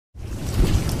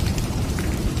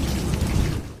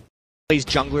plays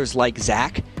junglers like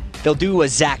Zac, they'll do a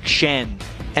Zac Shen,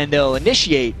 and they'll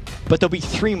initiate, but they'll be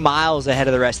 3 miles ahead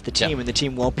of the rest of the team, and the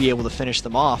team won't be able to finish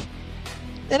them off.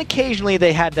 Then occasionally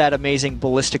they had that amazing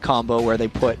ballista combo where they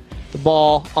put the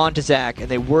ball onto Zac, and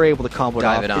they were able to combo it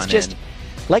off. It's just,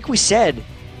 like we said,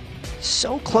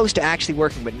 so close to actually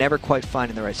working, but never quite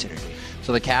finding the right synergy.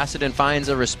 So the Kassadin finds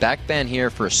a respect ban here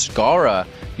for Skara.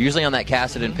 Usually on that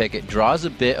Kassadin pick, it draws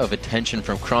a bit of attention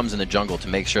from Crumbs in the jungle to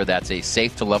make sure that's a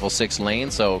safe to level 6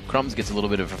 lane. So Crumbs gets a little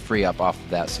bit of a free up off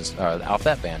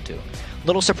that ban too.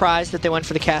 Little surprised that they went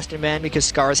for the Kassadin ban because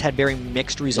Skara's had very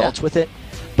mixed results with it.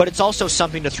 But it's also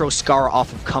something to throw Skara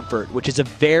off of comfort, which is a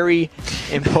very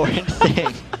important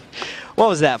thing. What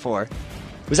was that for?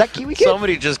 Was that Kiwi Kid?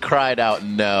 Somebody just cried out,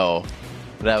 no.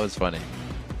 That was funny.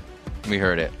 We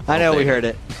heard it. I know we heard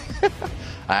it. It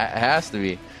has to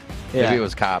be. Yeah. Maybe it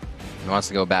was Cop. He wants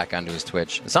to go back onto his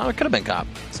Twitch. It could have been Cop.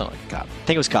 It sounded like a Cop. I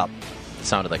think it was Cop. It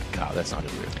sounded like a Cop. That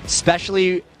sounded weird.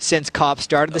 Especially since Cop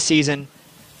started the season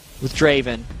with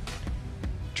Draven.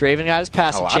 Draven got his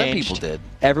passive changed. A lot of people did.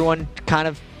 Everyone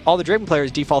all the Draven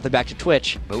players defaulted back to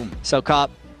Twitch. Boom. So Cop,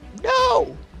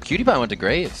 no! Cutie Pie went to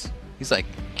Graves. He's like,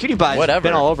 Cutie Pie's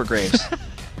been all over Graves.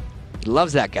 He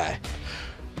loves that guy.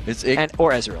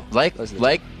 Or Ezreal.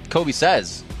 Like Kobe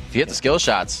says, if you hit the skill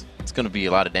shots, it's going to be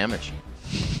a lot of damage.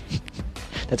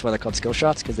 That's why they're called skill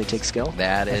shots, because they take skill.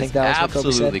 That is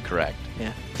absolutely correct.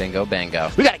 Yeah. Bingo, bango.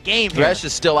 We got a game here. Thresh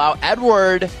is still out.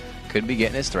 Edward could be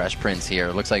getting his Thresh Prince here.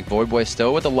 Looks like Voidboy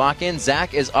still with the lock-in.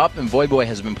 Zac is up, and Voidboy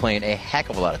has been playing a heck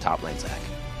of a lot of top lane Zac.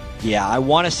 Yeah, I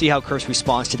want to see how Curse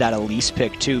responds to that Elise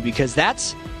pick, too, because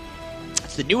that's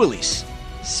the new Elise.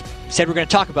 Said we're going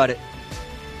to talk about it.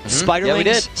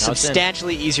 Spiderlings,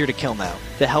 substantially easier to kill now.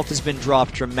 The health has been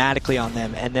dropped dramatically on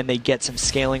them, and then they get some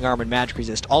scaling arm and magic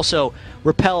resist. Also,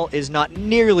 Repel is not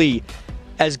nearly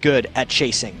as good at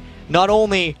chasing. Not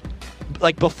only,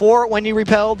 like before when you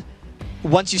repelled,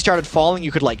 once you started falling,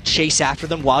 you could like chase after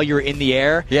them while you were in the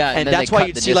air. Yeah, and that's why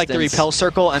you'd see like the repel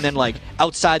circle, and then like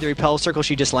outside the repel circle,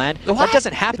 she'd just land. What? That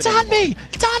doesn't happen. It's on me!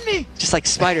 It's on me! Just like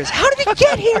spiders. How did it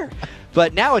get here?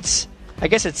 But now I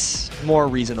guess it's more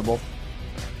reasonable.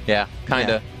 Yeah, kind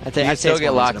of. Yeah, I'd still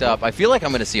get locked up. I feel like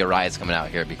I'm going to see a Rise coming out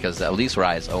here because at least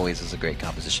Rise always is a great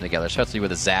composition together, especially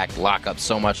with a Zac lock up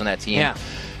so much on that team. Yeah.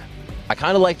 I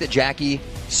kind of like that Jackie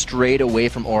strayed away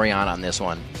from Orianna on this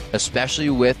one, especially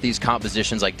with these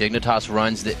compositions like Dignitas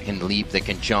runs that can leap, that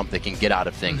can jump, that can get out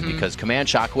of things, because Command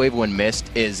Shockwave when missed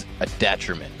is a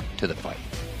detriment to the fight.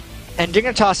 And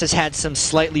Dignitas has had some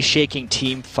slightly shaking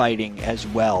team fighting as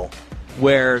well,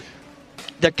 where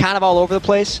they're kind of all over the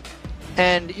place.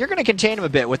 And you're going to contain him a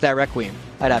bit with that Requiem,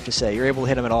 I'd have to say. You're able to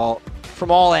hit him from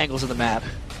all angles of the map.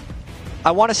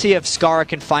 I want to see if Skara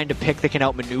can find a pick that can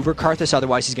outmaneuver Karthus,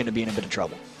 otherwise he's going to be in a bit of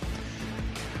trouble.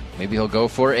 Maybe he'll go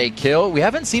for a kill. We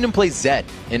haven't seen him play Zed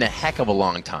in a heck of a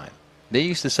long time. They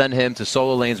used to send him to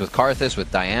solo lanes with Karthus, with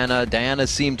Diana. Diana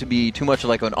seemed to be too much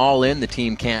like an all-in. The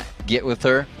team can't get with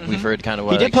her. We've heard kind of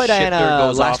what he did play Diana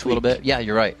goes last off a little bit. Yeah,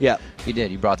 you're right. Yeah, he did.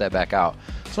 He brought that back out.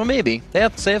 So maybe they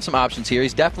have some options here.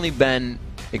 He's definitely been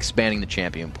expanding the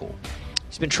champion pool.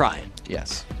 He's been trying.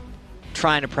 Yes.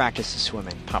 Trying to practice the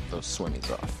swimming. Pop those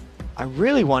swimmies off. I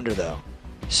really wonder, though.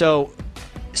 So,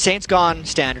 Saint's gone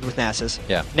standard with Nasus.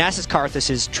 Yeah. Nasus Karthus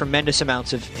is tremendous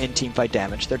amounts of in-team fight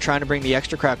damage. They're trying to bring the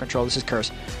extra crowd control. This is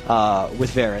Curse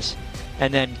with Varus.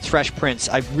 And then Thresh Prince.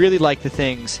 I really like the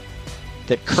things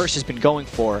that Curse has been going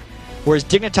for, whereas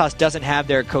Dignitas doesn't have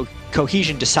their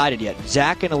cohesion decided yet.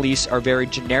 Zac and Elise are very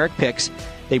generic picks.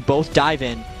 They both dive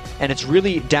in, and it's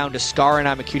really down to Scar and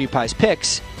I'mACutiePie's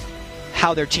picks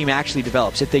how their team actually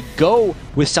develops. If they go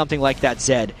with something like that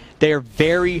Zed, they are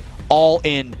very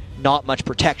all-in, not much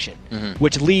protection,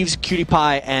 which leaves Cutie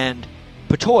Pie and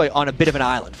Patoy on a bit of an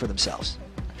island for themselves.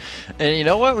 And you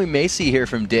know what we may see here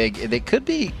from Dig? It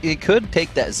could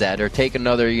take that Zed or take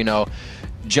another,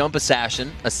 jump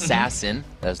assassin.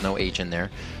 There's no H in there.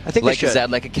 I think like they should. A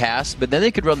Zed, like a Cass, but then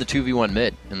they could run the 2v1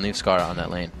 mid and leave Scar on that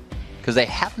lane. Because they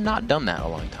have not done that in a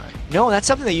long time. No, that's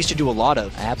something they used to do a lot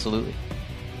of. Absolutely.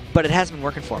 But it hasn't been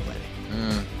working for them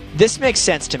lately. This makes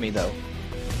sense to me, though.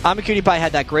 I'mACutiePie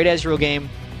had that great Ezreal game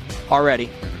already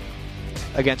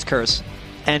against Curse,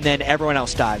 and then everyone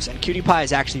else dives. And Cutie Pie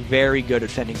is actually very good at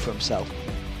fending for himself.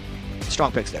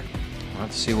 Strong picks there.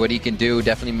 Let's see what he can do.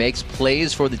 Definitely makes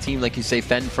plays for the team, like you say,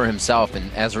 fend for himself. And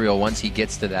Ezreal, once he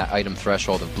gets to that item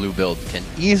threshold of blue build, can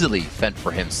easily fend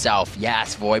for himself.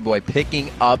 Yes, Voidboy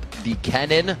picking up the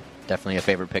Kennen. Definitely a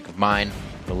favorite pick of mine.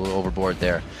 A little overboard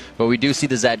there. But we do see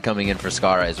the Zed coming in for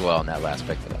Skara as well in that last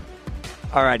pick for them.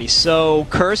 Alrighty, so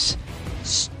Curse,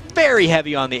 very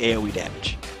heavy on the AoE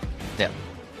damage. Yeah.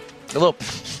 A little.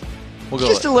 We'll go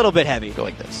just a little bit heavy. Go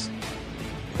like this.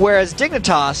 Whereas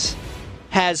Dignitas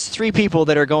has 3 people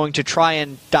that are going to try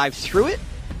and dive through it,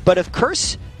 but if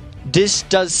Curse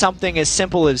does something as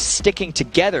simple as sticking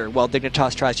together while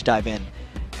Dignitas tries to dive in,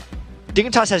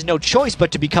 Dignitas has no choice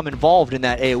but to become involved in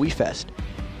that AoE fest.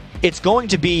 It's going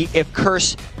to be if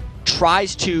Curse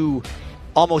tries to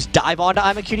almost dive onto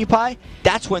I'm a Cutie Pie,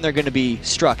 that's when they're going to be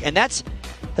struck. And that's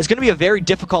going to be a very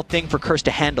difficult thing for Curse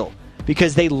to handle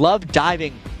because they love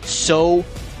diving so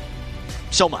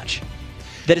much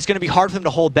that it's going to be hard for them to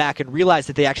hold back and realize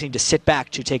that they actually need to sit back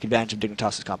to take advantage of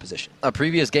Dignitas' composition. A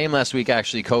previous game last week,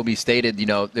 actually, Kobe stated,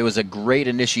 there was a great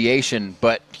initiation,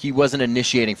 but he wasn't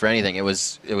initiating for anything. It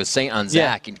was Saint on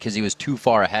Zach because he was too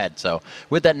far ahead. So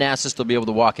with that Nasus, they'll be able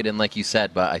to walk it in like you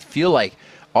said, but I feel like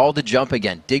all the jump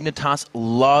again. Dignitas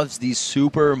loves these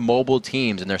super mobile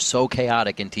teams, and they're so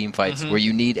chaotic in team fights where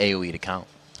you need AoE to count.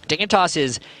 Dignitas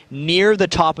is near the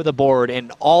top of the board in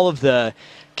all of the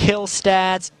kill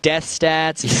stats, death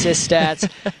stats, assist stats.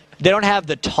 They don't have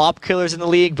the top killers in the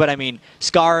league, but I mean,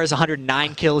 Scar is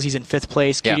 109 kills. He's in 5th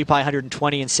place. Cutie Pie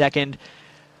 120 in 2nd.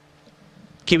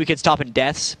 Kiwi Kid's top in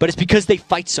deaths, but it's because they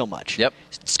fight so much. Yep.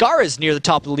 Scar is near the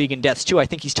top of the league in deaths, too. I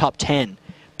think he's top 10,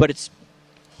 but it's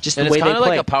just the way they play. And it's kind of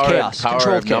like a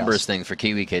power of chaos. Numbers thing for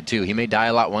Kiwi Kid, too. He may die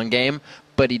a lot one game,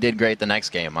 but he did great the next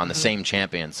game on the same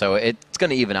champion. So it's going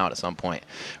to even out at some point.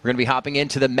 We're going to be hopping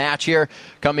into the match here.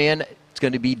 Come in. It's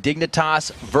going to be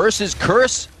Dignitas versus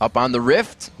Curse up on the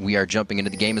Rift. We are jumping into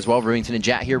the game as well. Remington and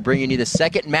Jat here bringing you the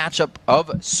second matchup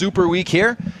of Super Week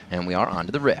here. And we are on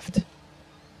to the Rift.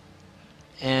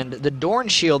 And the Dorn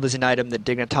Shield is an item that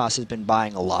Dignitas has been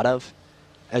buying a lot of,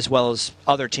 as well as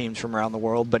other teams from around the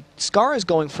world. But Scar is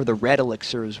going for the red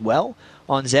elixir as well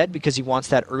on Zed because he wants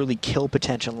that early kill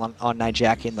potential on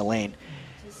Nijaki in the lane.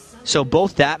 So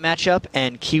both that matchup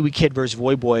and Kiwi Kid versus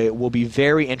Voyboy will be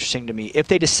very interesting to me if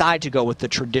they decide to go with the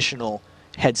traditional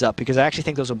heads up, because I actually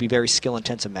think those will be very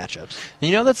skill-intensive matchups.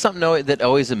 That's something that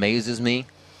always amazes me,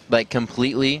 like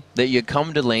completely, that you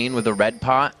come to lane with a red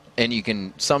pot and you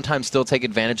can sometimes still take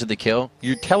advantage of the kill.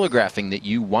 You're telegraphing that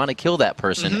you want to kill that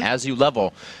person as you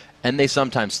level, and they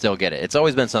sometimes still get it. It's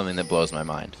always been something that blows my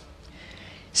mind.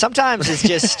 Sometimes it's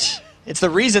just... it's the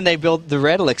reason they build the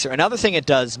red elixir. Another thing it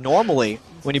does normally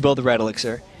when you build the red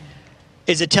elixir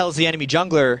is it tells the enemy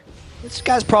jungler, this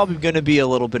guy's probably going to be a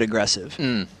little bit aggressive.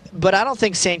 But I don't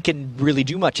think Saint can really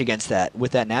do much against that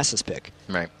with that Nasus pick.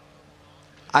 Right.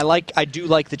 I do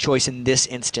like the choice in this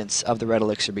instance of the red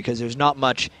elixir because there's not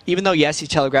much, even though yes, he's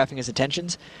telegraphing his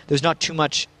intentions, there's not too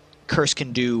much Curse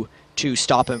can do to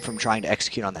stop him from trying to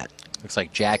execute on that. Looks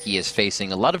like Jackie is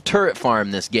facing a lot of turret farm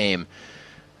this game.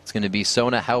 It's going to be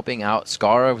Sona helping out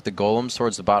Skara with the golems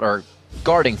towards the bot, or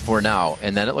guarding for now,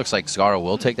 and then it looks like Skara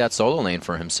will take that solo lane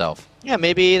for himself. Yeah,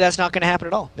 maybe that's not going to happen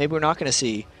at all. Maybe we're not going to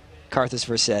see Karthus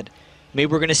versus Zed.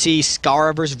 Maybe we're going to see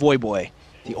Skara versus Voyboy,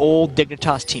 the old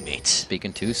Dignitas teammates.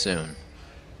 Speaking too soon.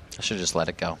 I should have just let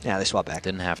it go. Yeah, they swap back.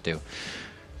 Didn't have to.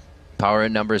 Power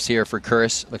in numbers here for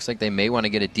Curse. Looks like they may want to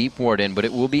get a deep ward in, but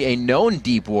it will be a known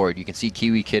deep ward. You can see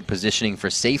Kiwi Kid positioning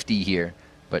for safety here,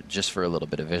 but just for a little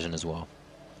bit of vision as well.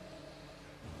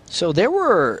 So there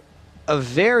were a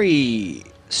very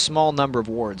small number of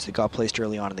wards that got placed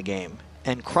early on in the game.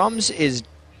 And Crumbs is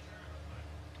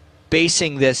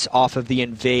basing this off of the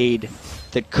invade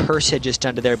that Curse had just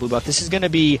done to their blue buff. This is going to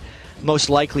be most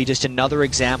likely just another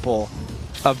example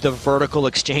of the vertical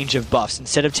exchange of buffs.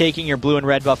 Instead of taking your blue and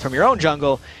red buff from your own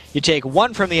jungle, you take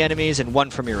one from the enemies and one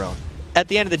from your own. At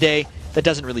the end of the day, that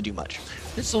doesn't really do much.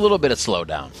 It's a little bit of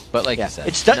slowdown, but like you said,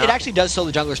 it actually does slow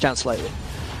the junglers down slightly.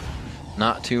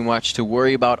 Not too much to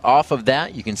worry about off of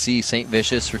that. You can see St.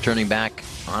 Vicious returning back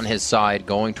on his side,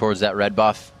 going towards that red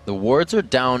buff. The wards are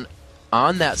down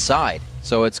on that side,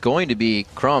 so it's going to be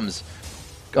Crumbs.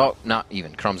 Oh, not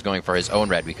even. Crumbs going for his own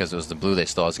red because it was the blue they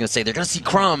stole. I was going to say they're going to see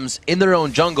Crumbs in their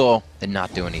own jungle and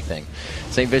not do anything.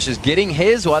 St. Vicious getting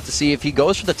his. We'll have to see if he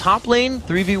goes for the top lane,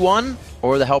 3v1,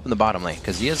 or the help in the bottom lane,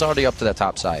 because he is already up to that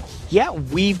top side. Yeah,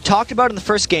 we've talked about in the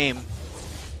first game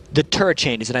the turret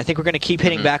changes, and I think we're going to keep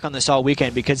hitting back on this all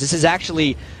weekend because this is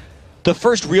actually the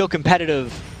first real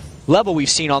competitive level we've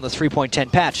seen on the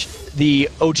 3.10 patch. The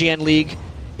OGN League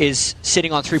is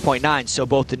sitting on 3.9, so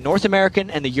both the North American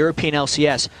and the European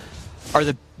LCS are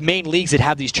the main leagues that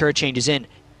have these turret changes in.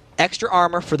 Extra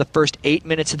armor for the first 8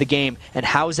 minutes of the game, and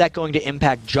how is that going to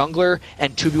impact jungler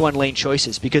and 2v1 lane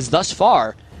choices? Because thus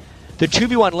far, the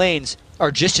 2v1 lanes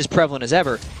are just as prevalent as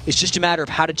ever. It's just a matter of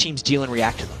how do teams deal and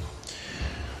react to them.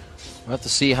 We'll have to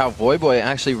see how Voyboy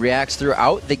actually reacts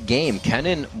throughout the game.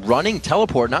 Kennen running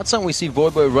teleport, not something we see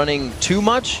Voyboy running too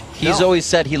much. He's always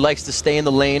said he likes to stay in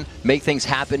the lane, make things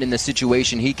happen in the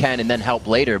situation he can, and then help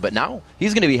later. But now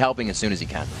he's going to be helping as soon as he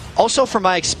can. Also, from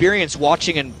my experience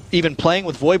watching and even playing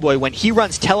with Voyboy, when he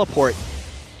runs teleport,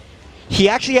 he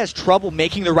actually has trouble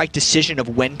making the right decision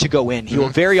of when to go in. He will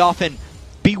very often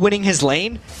be winning his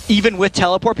lane, even with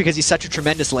teleport, because he's such a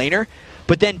tremendous laner,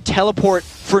 but then teleport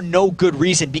for no good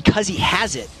reason because he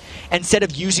has it, instead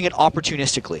of using it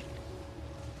opportunistically.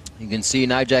 You can see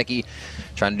Nijaki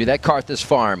trying to do that Karthus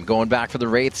farm, going back for the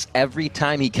Wraiths every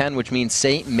time he can, which means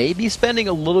Saint may be spending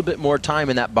a little bit more time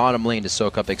in that bottom lane to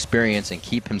soak up experience and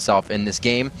keep himself in this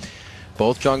game.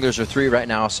 Both junglers are 3 right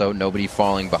now, so nobody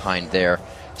falling behind there.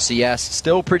 CS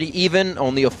still pretty even,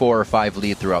 only a 4 or 5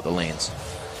 lead throughout the lanes.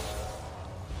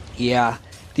 Yeah,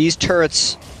 these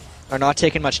turrets are not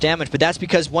taking much damage, but that's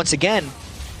because, once again,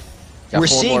 Got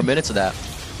 4 more minutes of that.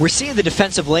 We're seeing the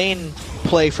defensive lane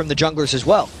play from the junglers as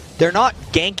well. They're not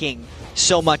ganking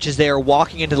so much as they are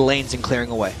walking into the lanes and clearing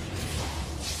away.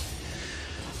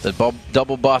 The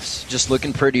double buffs just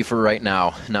looking pretty for right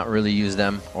now. Not really use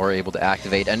them or able to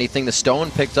activate anything. The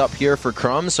stone picked up here for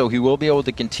Crumbs, so he will be able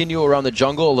to continue around the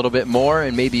jungle a little bit more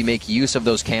and maybe make use of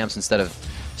those camps instead of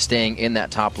staying in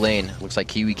that top lane. Looks like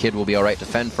Kiwi Kid will be all right to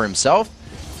fend for himself.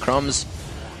 Crumbs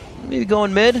maybe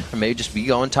going mid, or maybe just be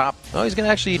going top. Oh, he's going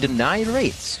to actually deny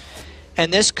Wraiths.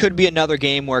 And this could be another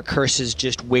game where Curse is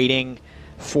just waiting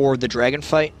for the dragon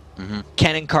fight.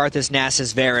 Kennen, Karthus,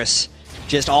 Nasus, Varus,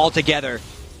 just all together.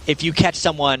 If you catch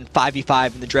someone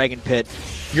 5v5 in the dragon pit,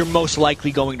 you're most likely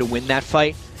going to win that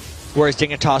fight. Whereas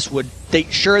Dignitas would,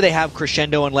 sure they have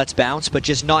Crescendo and Let's Bounce, but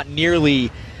just not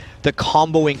nearly the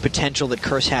comboing potential that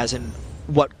Curse has in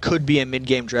what could be a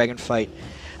mid-game dragon fight.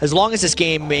 As long as this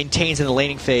game maintains in the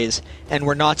laning phase and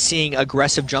we're not seeing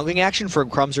aggressive jungling action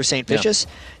from Crumbs or St. Vicious,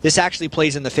 this actually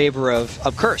plays in the favor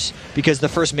of Curse, because the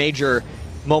first major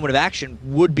moment of action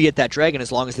would be at that dragon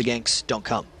as long as the ganks don't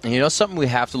come. And you know something we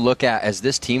have to look at as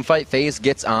this teamfight phase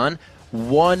gets on?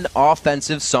 One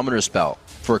offensive summoner spell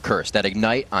for Curse, that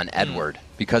Ignite on Edward,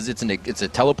 because it's a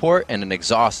teleport and an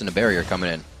exhaust and a barrier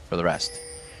coming in for the rest.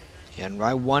 And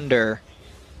I wonder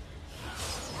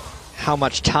how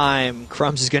much time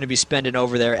Crumbs is going to be spending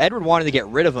over there. Edward wanted to get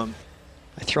rid of him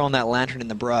by throwing that lantern in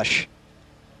the brush.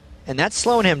 And that's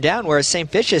slowing him down, whereas St.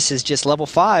 Vicious is just level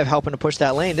 5 helping to push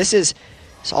that lane. It's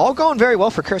all going very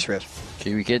well for Curse Rift.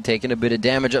 Kiwi Kid taking a bit of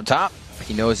damage up top.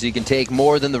 He knows he can take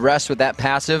more than the rest with that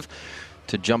passive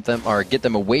to jump them or get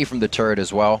them away from the turret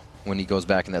as well when he goes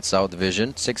back in that South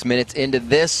Division. 6 minutes into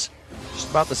this.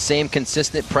 Just about the same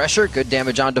consistent pressure. Good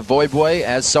damage onto Voyboy.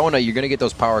 As Sona, you're going to get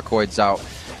those power coins out.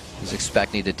 He's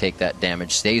expecting to take that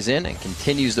damage. Stays in and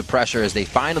continues the pressure as they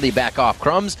finally back off.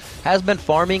 Crumbs has been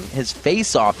farming his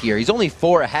face off here. He's only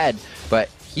 4 ahead, but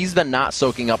he's been not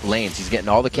soaking up lanes. He's getting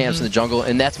all the camps in the jungle,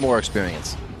 and that's more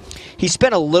experience. He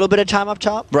spent a little bit of time up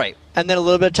top. Right. And then a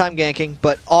little bit of time ganking,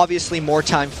 but obviously more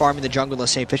time farming the jungle than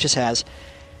St. Vicious has.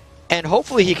 And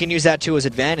hopefully he can use that to his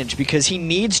advantage, because he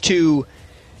needs to,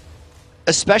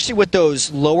 especially with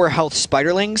those lower health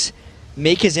spiderlings,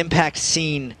 make his impact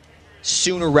seen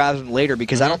sooner rather than later,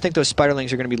 because I don't think those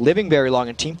spiderlings are going to be living very long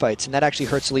in teamfights, and that actually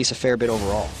hurts Elise a fair bit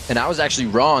overall. And I was actually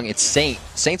wrong. It's Saint.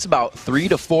 Saint's about 3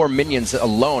 to 4 minions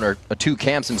alone, or 2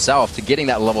 camps himself, to getting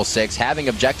that level 6, having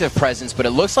objective presence, but it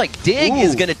looks like Dig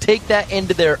is going to take that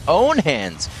into their own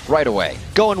hands right away.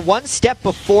 Going one step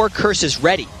before Curse is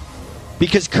ready,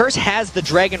 because Curse has the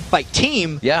dragon fight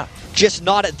team, just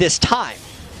not at this time.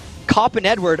 Cop and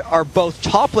Edward are both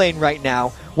top lane right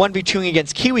now, 1v2ing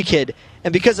against Kiwi Kid,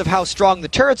 and because of how strong the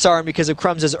turrets are and because of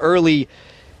Crumbs' early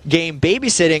game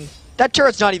babysitting, that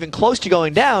turret's not even close to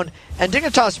going down, and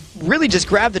Dignitas really just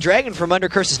grabbed the dragon from under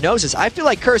Curse's noses. I feel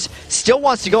like Curse still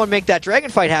wants to go and make that dragon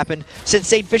fight happen, since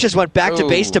St. Vicious went back to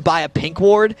base to buy a pink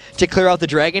ward to clear out the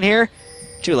dragon here.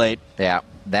 Too late. Yeah,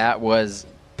 that was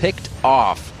picked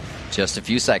off just a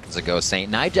few seconds ago. Saint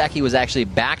Nijaki was actually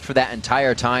backed for that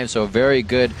entire time, so a very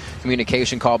good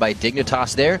communication call by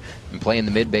Dignitas there, and playing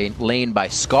the mid lane by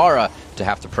Skara to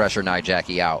have to pressure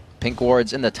Nijaki out. Pink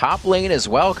wards in the top lane as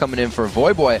well, coming in for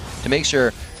Voyboy to make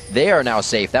sure they are now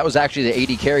safe. That was actually the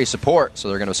AD carry support, so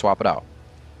they're going to swap it out.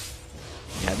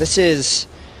 Yeah, that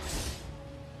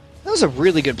was a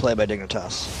really good play by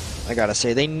Dignitas, I gotta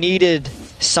say. They needed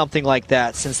something like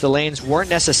that, since the lanes weren't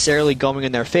necessarily going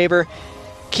in their favor.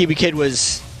 Kiwi Kid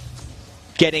was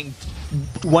getting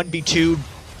 1v2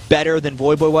 better than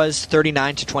Voyboy was,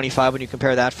 39 to 25 when you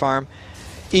compare that farm.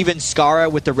 Even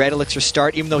Skara with the red elixir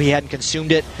start, even though he hadn't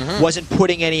consumed it, wasn't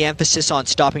putting any emphasis on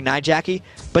stopping Nijaki.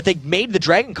 But they made the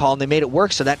dragon call and they made it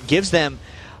work, so that gives them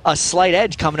a slight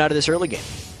edge coming out of this early game.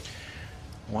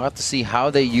 We'll have to see how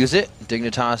they use it.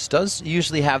 Dignitas does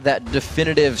usually have that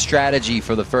definitive strategy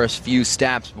for the first few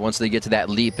steps. Once they get to that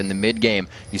leap in the mid-game,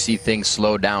 you see things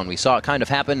slow down. We saw it kind of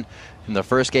happen in the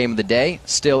first game of the day.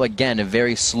 Still, again, a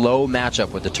very slow matchup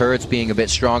with the turrets being a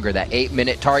bit stronger. That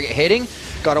 8-minute target hitting.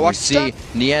 Gotta watch see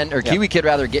Nien, or Kiwi Kid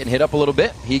rather, getting hit up a little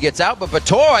bit. He gets out, but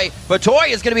Batoy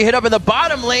is going to be hit up in the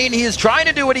bottom lane. He is trying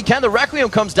to do what he can. The Requiem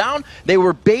comes down. They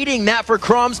were baiting that for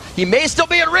Crumbs. He may still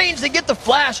be in range. They get the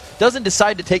flash. Doesn't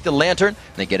decide to take the lantern.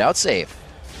 They get out safe.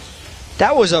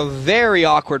 That was a very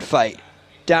awkward fight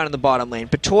down in the bottom lane.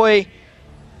 Batoy,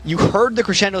 you heard the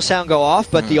crescendo sound go off,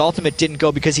 but the ultimate didn't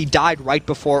go because he died right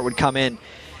before it would come in.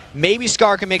 Maybe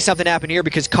Scar can make something happen here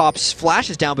because Cop's flash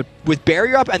is down, but with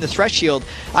barrier up and the thresh shield,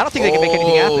 I don't think they can make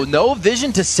anything happen. No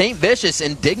vision to St. Vicious,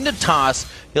 and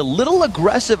Dignitas a little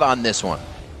aggressive on this one.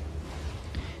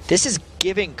 This is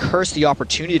giving Curse the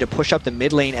opportunity to push up the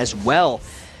mid lane as well.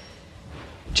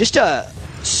 Just a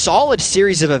solid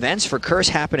series of events for Curse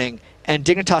happening, and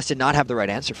Dignitas did not have the right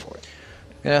answer for it.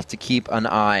 Gonna have to keep an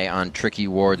eye on tricky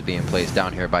wards being placed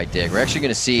down here by Dig. We're actually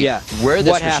gonna see where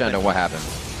this crescendo, what happened.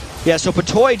 Yeah, so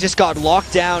Batoy just got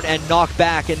locked down and knocked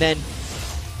back, and then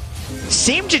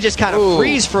seemed to just kind of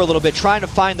freeze for a little bit, trying to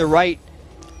find the right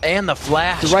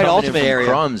ultimate ultimate area.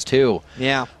 Crumbs too.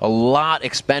 Yeah, a lot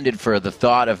expended for the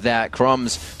thought of that.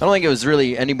 Crumbs, I don't think it was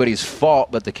really anybody's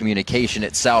fault, but the communication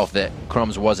itself that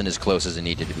Crumbs wasn't as close as it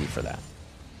needed to be for that.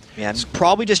 Yeah, it's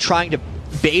probably just trying to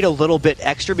bait a little bit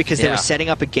extra because they were setting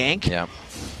up a gank. Yeah.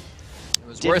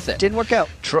 Worth it. Didn't work out.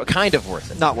 Kind of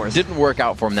worth it. Not worth it. Didn't work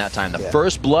out for him that time. The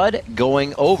first blood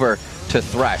going over to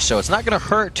Thresh, so it's not going to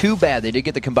hurt too bad. They did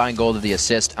get the combined gold of the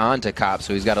assist onto Cop,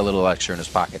 so he's got a little extra in his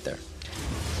pocket there.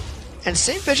 And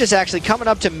St. Vicious actually coming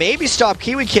up to maybe stop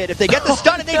Kiwi Kid if they get the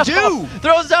stun, and they do!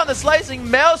 Throws down the slicing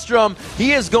Maelstrom.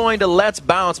 He is going to let's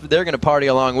bounce, but they're going to party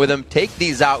along with him. Take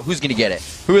these out. Who's going to get it?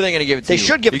 Who are they going to give it to? They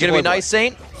should give it to You're going to be nice,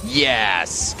 Saint?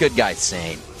 Yes. Good guy,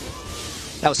 Saint.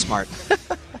 That was smart.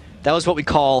 That was what we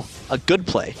call a good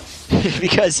play.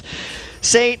 Because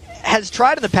Saint has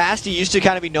tried in the past. He used to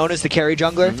kind of be known as the carry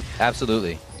jungler.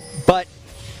 Absolutely. But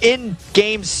in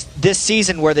games this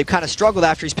season where they've kind of struggled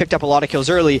after he's picked up a lot of kills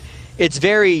early, it's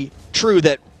very true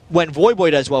that when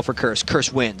Voyboy does well for Curse,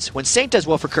 Curse wins. When Saint does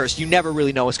well for Curse, you never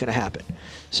really know what's going to happen.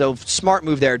 So smart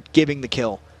move there, giving the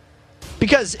kill.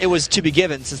 Because it was to be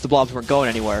given since the blobs weren't going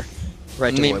anywhere.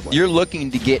 Right to Voyboy. You're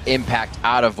looking to get impact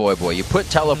out of Voyboy. You put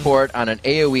teleport on an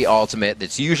AoE ultimate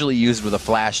that's usually used with a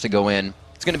flash to go in.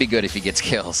 It's going to be good if he gets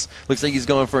kills. Looks like he's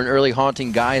going for an early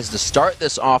Haunting Guise to start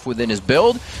this off within his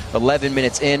build. 11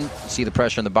 minutes in, see the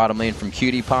pressure in the bottom lane from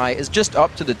Cutie Pie is just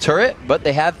up to the turret, but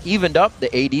they have evened up the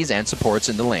ADs and supports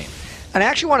in the lane. And I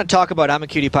actually want to talk about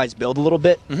Cutie Pie's build a little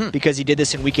bit, because he did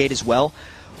this in Week 8 as well,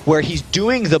 where he's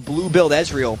doing the blue build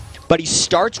Ezreal, but he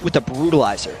starts with a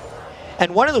Brutalizer.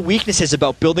 And one of the weaknesses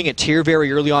about building a tier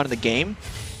very early on in the game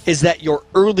is that your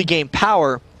early game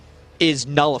power is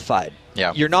nullified.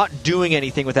 Yeah. You're not doing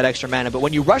anything with that extra mana, but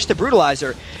when you rush the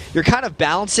Brutalizer, you're kind of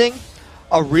balancing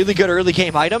a really good early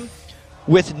game item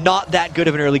with not that good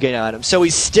of an early game item. So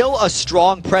he's still a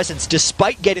strong presence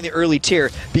despite getting the early tier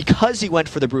because he went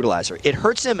for the Brutalizer. It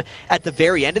hurts him at the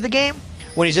very end of the game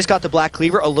when he's just got the Black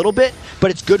Cleaver a little bit,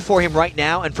 but it's good for him right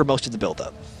now and for most of the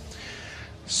build-up.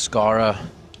 Skara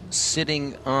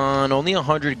sitting on only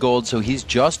 100 gold, so he's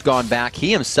just gone back.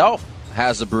 He himself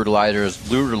has the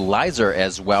Brutalizer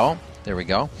as well. There we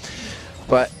go.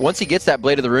 But once he gets that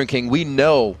Blade of the Rune King, we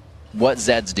know what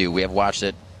Zeds do. We have watched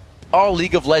it all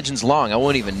League of Legends long. I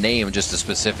won't even name just a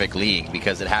specific league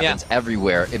because it happens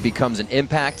everywhere. It becomes an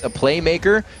impact, a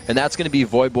playmaker, and that's going to be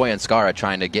Voyboy and Skara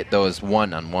trying to get those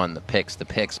one-on-one, the picks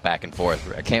back and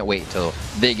forth. I can't wait until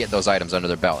they get those items under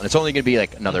their belt. And it's only going to be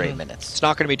like another 8 minutes. It's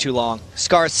not going to be too long.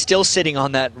 Skara's still sitting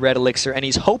on that red elixir, and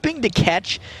he's hoping to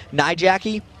catch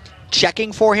Nijaki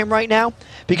checking for him right now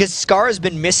because Skara has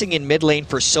been missing in mid lane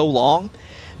for so long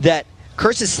that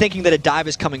Curse is thinking that a dive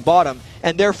is coming bottom,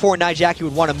 and therefore Nijaki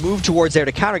would want to move towards there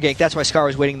to counter gank. That's why Skara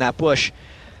was waiting in that bush.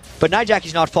 But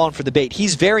Nijaki's not falling for the bait.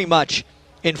 He's very much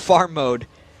in farm mode,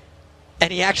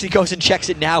 and he actually goes and checks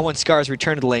it now when Skara's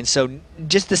returned to the lane. So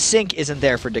just the sync isn't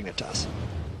there for Dignitas.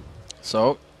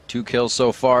 So 2 kills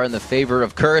so far in the favor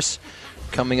of Curse.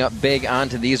 Coming up big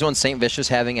onto these ones. St. Vicious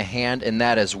having a hand in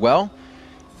that as well.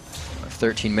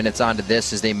 13 minutes onto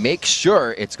this as they make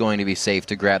sure it's going to be safe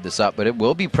to grab this up, but it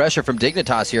will be pressure from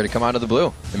Dignitas here to come out of the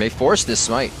blue. They may force this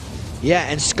smite. Yeah,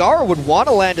 and Skara would want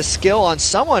to land a skill on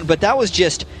someone, but that was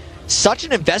just such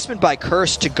an investment by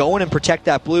Curse to go in and protect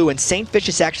that blue, and St.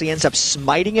 Vicious actually ends up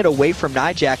smiting it away from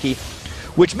Nijaki,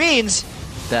 which means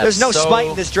There's no smite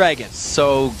in this dragon.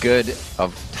 So good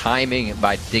of timing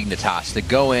by Dignitas to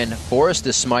go in, force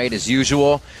the smite as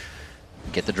usual,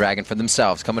 get the dragon for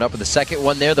themselves. Coming up with the second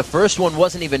one there. The first one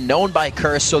wasn't even known by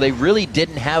Curse, so they really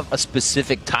didn't have a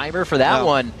specific timer for that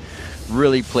one.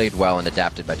 Really played well and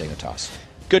adapted by Dignitas.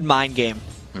 Good mind game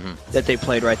that they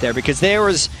played right there, because there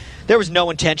was no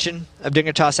intention of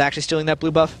Dignitas actually stealing that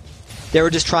blue buff. They were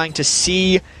just trying to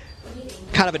see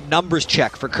kind of a numbers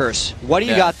check for Curse. What do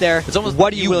you got there? It's almost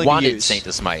what are you willing to use? wanted Saint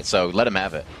to smite, so let him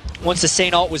have it. Once the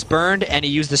Saint ult was burned and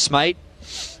he used the smite,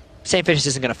 Saint Vicious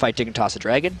isn't going to fight Dignitas the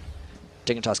dragon.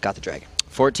 Dignitas got the dragon.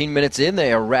 14 minutes in,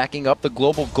 they are racking up the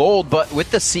global gold, but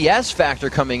with the CS factor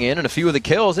coming in and a few of the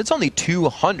kills, it's only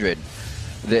 200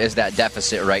 is that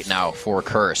deficit right now for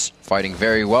Curse. Fighting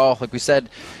very well. Like we said,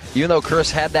 even though Curse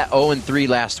had that 0-3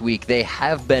 last week, they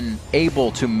have been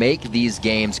able to make these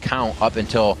games count up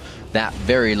until that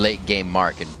very late game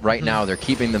mark. And right now, they're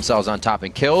keeping themselves on top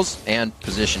in kills and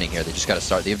positioning here. They just got to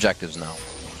start the objectives now.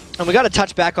 And we got to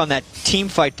touch back on that team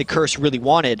fight that Curse really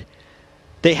wanted.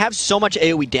 They have so much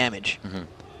AoE damage,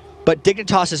 but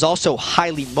Dignitas is also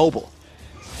highly mobile.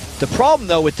 The problem,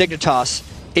 though, with Dignitas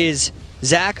is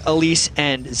Zac, Elise,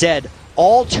 and Zed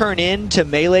all turn into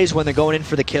melees when they're going in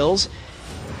for the kills.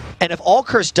 And if all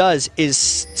Curse does is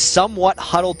somewhat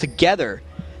huddle together,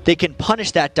 they can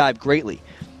punish that dive greatly.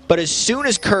 But as soon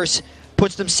as Curse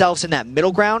puts themselves in that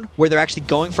middle ground, where they're actually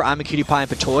going for I'm a Cutie Pie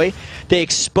and Patoy, they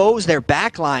expose their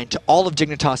backline to all of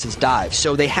Dignitas' dives.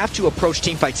 So they have to approach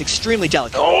teamfights extremely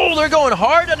delicately. Oh, they're going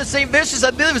hard on the St. Vicious.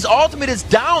 I believe his ultimate is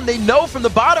down. They know from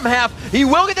the bottom half he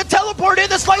will get the teleport in.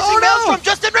 The slicing Maelstrom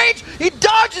just in range. He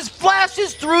dodges,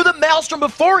 flashes through the Maelstrom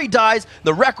before he dies.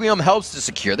 The Requiem helps to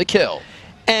secure the kill.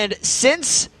 And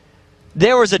since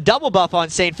there was a double buff on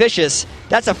St. Vicious,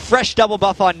 that's a fresh double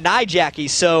buff on Nijaki,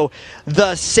 so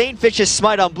the St. Vicious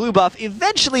smite on blue buff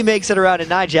eventually makes it around to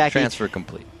Nijaki. Transfer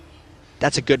complete.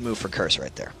 That's a good move for Curse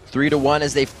right there. 3-1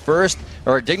 as they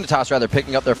Dignitas rather,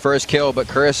 picking up their first kill, but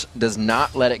Curse does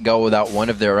not let it go without one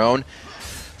of their own.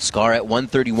 Scar at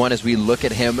 131 as we look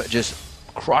at him just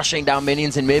crushing down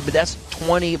minions in mid, but that's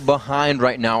 20 behind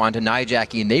right now onto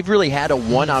Nijaki, and they've really had a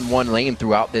one-on-one lane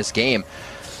throughout this game.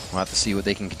 We'll have to see what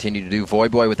they can continue to do.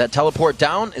 Voyboy with that teleport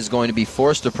down is going to be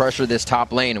forced to pressure this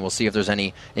top lane, and we'll see if there's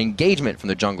any engagement from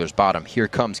the jungler's bottom. Here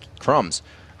comes Crumbs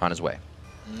on his way.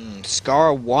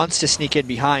 Scar wants to sneak in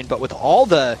behind, but with all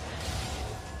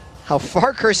how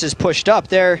far Curse is pushed up,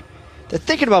 they're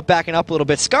thinking about backing up a little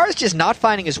bit. Scar is just not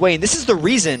finding his way, and this is the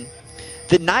reason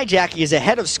that Nijaki is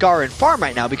ahead of Scar in farm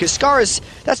right now, because Scar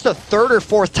that's the third or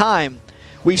fourth time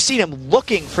we've seen him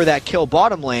looking for that kill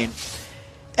bottom lane.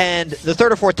 And the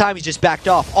third or fourth time he's just backed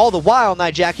off. All the while,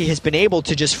 Nijaki has been able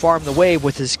to just farm the wave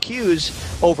with his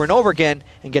Qs over and over again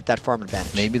and get that farm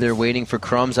advantage. Maybe they're waiting for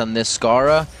Crumbs on this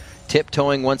Skara.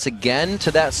 Tiptoeing once again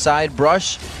to that side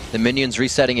brush. The minions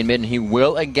resetting in mid, and he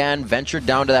will again venture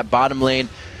down to that bottom lane.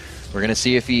 We're going to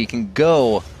see if he can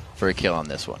go for a kill on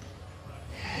this one.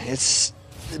 It's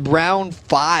round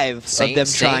 5 of them trying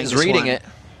Saint's this reading one. it.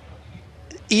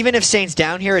 Even if Saint's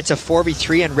down here, it's a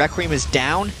 4v3 and Requiem is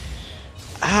down.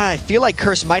 I feel like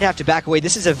Curse might have to back away.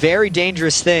 This is a very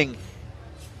dangerous thing.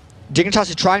 Dignitas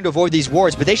is trying to avoid these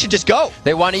wards, but they should just go.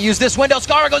 They want to use this window.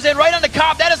 Skara goes in right on the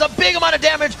cop. That is a big amount of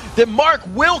damage. The Mark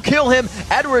will kill him.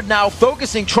 Edward now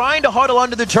focusing, trying to huddle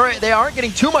under the turret. They aren't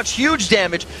getting too much huge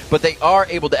damage, but they are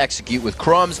able to execute with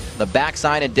Crumbs, the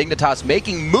backside, and Dignitas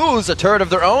making moves, a turret of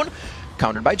their own,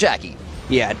 countered by Jackie.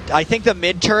 Yeah, I think the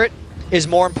mid turret is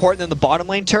more important than the bottom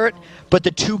lane turret, but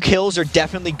the 2 kills are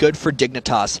definitely good for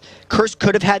Dignitas. Curse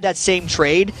could have had that same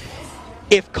trade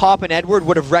if Cop and Edward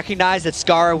would have recognized that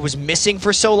Skara was missing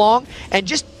for so long and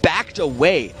just backed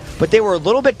away. But they were a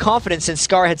little bit confident since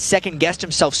Skara had second-guessed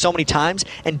himself so many times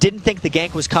and didn't think the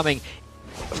gank was coming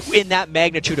in that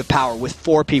magnitude of power with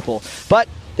 4 people. But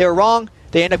they were wrong.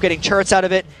 They end up getting turrets out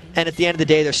of it, and at the end of the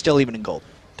day, they're still even in gold.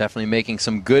 Definitely making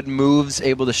some good moves,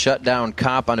 able to shut down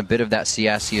Cop on a bit of that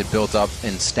CS he had built up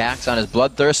in stacks on his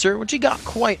Bloodthirster, which he got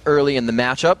quite early in the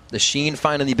matchup. The Sheen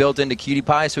finally built into Cutie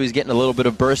Pie, so he's getting a little bit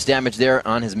of burst damage there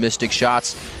on his Mystic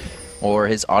shots or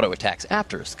his auto attacks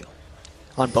after his skill.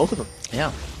 On both of them.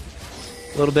 Yeah.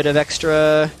 A little bit of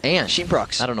extra and Sheen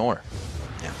procs. I don't know.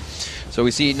 So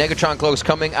we see Negatron Cloaks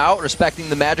coming out, respecting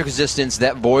the magic resistance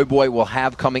that Voyboy will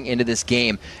have coming into this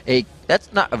game.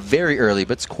 That's not a very early,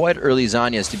 but it's quite early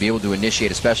Zanyas to be able to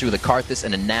initiate, especially with a Karthus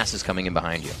and a Nasus coming in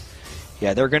behind you.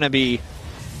 Yeah, they're going to be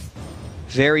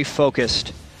very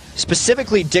focused.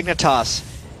 Specifically, Dignitas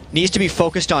needs to be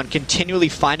focused on continually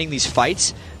finding these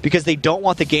fights because they don't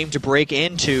want the game to break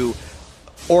into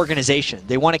organization.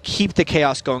 They want to keep the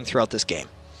chaos going throughout this game.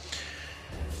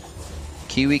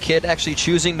 Kiwi Kid actually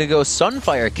choosing to go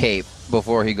Sunfire Cape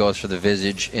before he goes for the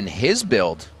Visage in his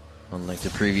build, unlike the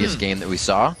previous game that we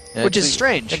saw. Which is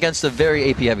strange. Against a very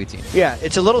AP-heavy team. Yeah,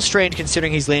 it's a little strange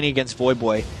considering he's laning against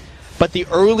Voyboy. But the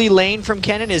early lane from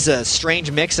Kennen is a strange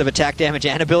mix of attack damage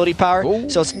and ability power,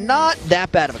 so it's not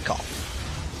that bad of a call.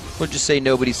 We'll just say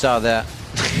nobody saw that.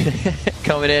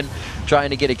 Coming in,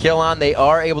 trying to get a kill on. They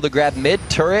are able to grab mid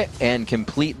turret and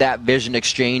complete that vision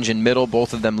exchange in middle,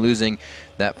 both of them losing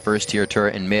that first tier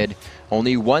turret in mid.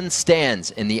 Only one stands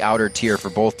in the outer tier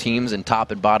for both teams in top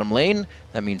and bottom lane.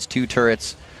 That means 2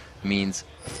 turrets, means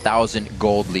 1,000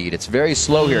 gold lead. It's very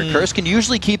slow here. Curse can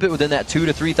usually keep it within that 2,000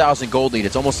 to 3,000 gold lead.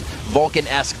 It's almost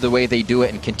Vulcan-esque the way they do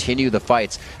it and continue the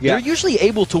fights. Yeah. They're usually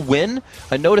able to win.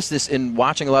 I noticed this in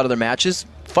watching a lot of their matches.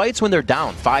 Fights when they're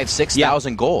down 5,000,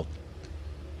 6,000 gold.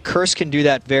 Curse can do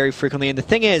that very frequently, and the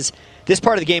thing is, this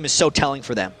part of the game is so telling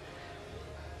for them.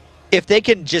 If they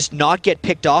can just not get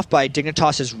picked off by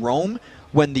Dignitas' roam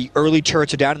when the early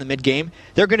turrets are down in the mid-game,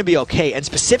 they're going to be okay. And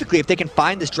specifically, if they can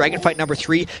find this Dragon Fight number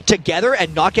 3 together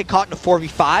and not get caught in a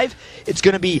 4v5, it's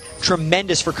going to be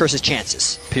tremendous for Curse's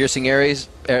chances. Piercing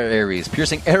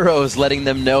piercing arrows letting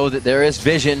them know that there is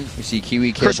vision. You see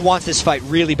Kiwi Kid Curse wants this fight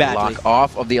really badly. Lock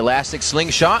off of the elastic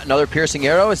slingshot. Another piercing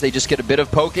arrow as they just get a bit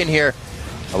of poke in here,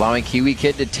 allowing Kiwi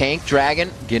Kid to tank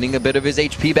Dragon, getting a bit of his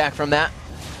HP back from that.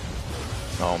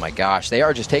 Oh my gosh, they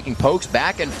are just taking pokes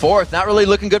back and forth. Not really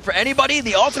looking good for anybody.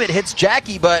 The ultimate hits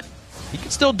Jackie, but he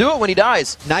can still do it when he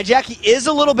dies. Jackie is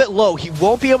a little bit low. He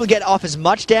won't be able to get off as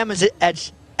much damage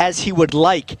as he would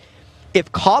like.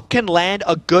 If Cop can land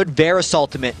a good Varus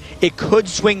ultimate, it could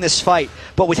swing this fight.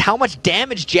 But with how much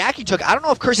damage Jackie took, I don't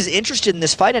know if Curse is interested in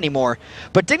this fight anymore.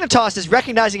 But Dignitas is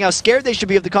recognizing how scared they should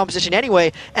be of the composition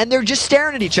anyway, and they're just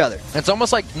staring at each other. It's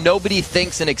almost like nobody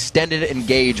thinks an extended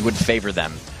engage would favor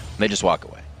them. They just walk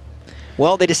away.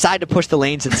 Well, they decide to push the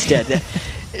lanes instead.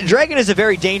 Dragon is a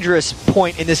very dangerous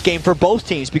point in this game for both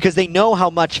teams because they know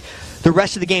how much the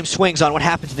rest of the game swings on what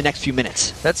happens in the next few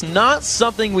minutes. That's not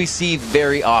something we see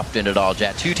very often at all,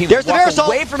 Jet. Two teams walk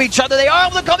away from each other. They are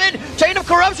able to come in. Chain of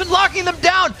Corruption locking them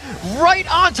down.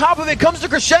 Right on top of it comes the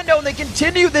crescendo, and they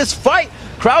continue this fight.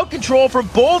 Crowd control from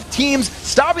both teams,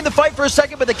 stopping the fight for a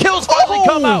second, but the kills finally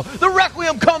come out. The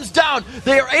Requiem comes down.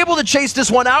 They are able to chase this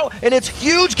one out, and it's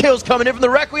huge kills coming in from the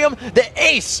Requiem. The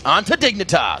ace onto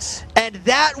Dignitas. And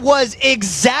that was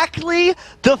exactly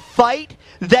the fight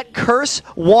that Curse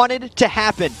wanted to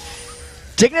happen.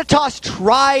 Dignitas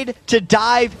tried to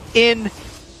dive in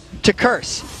to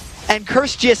Curse, and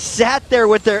Curse just sat there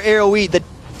with their AoE. The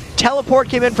teleport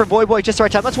came in for Voyboy just the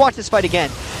right time. Let's watch this fight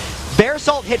again. Bear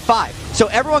Salt hit 5, so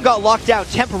everyone got locked down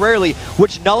temporarily,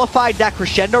 which nullified that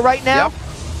crescendo right now. Yep.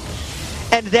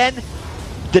 And then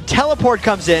the teleport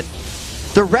comes in.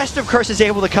 The rest of Curse is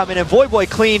able to come in, and Voyboy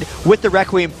cleaned with the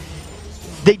Requiem.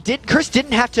 Curse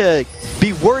didn't have to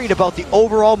be worried about the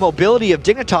overall mobility of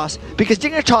Dignitas because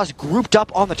Dignitas grouped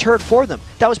up on the turret for them.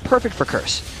 That was perfect for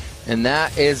Curse. And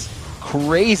that is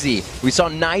crazy. We saw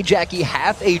Jackie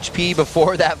half HP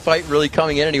before that fight really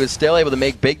coming in, and he was still able to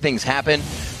make big things happen.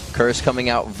 Curse coming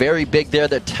out very big there.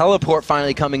 The teleport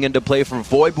finally coming into play from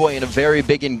Voyboy in a very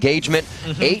big engagement.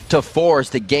 8-4 as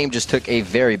the game just took a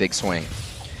very big swing.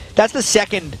 That's the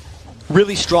second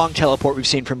really strong teleport we've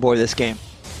seen from Boy this game.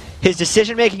 His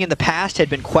decision-making in the past had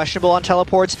been questionable on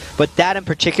teleports, but that in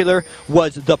particular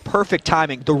was the perfect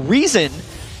timing. The reason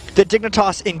that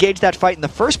Dignitas engaged that fight in the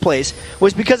first place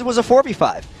was because it was a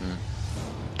 4v5.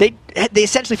 They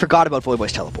essentially forgot about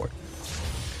Voyboy's teleport.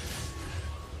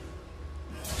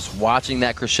 Watching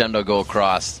that crescendo go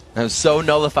across, I was so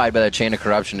nullified by that Chain of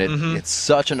Corruption. It's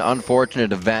such an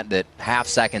unfortunate event that half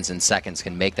seconds and seconds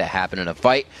can make that happen in a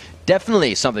fight.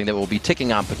 Definitely something that will be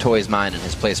ticking on Patoy's mind in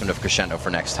his placement of crescendo for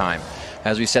next time.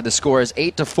 As we said, the score is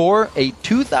 8-4, a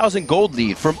 2,000 gold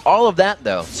lead from all of that,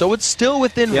 though. So it's still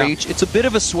within reach. It's a bit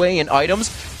of a sway in items.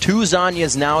 2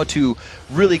 Zanyas now to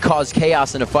really cause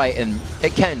chaos in a fight, and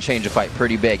it can change a fight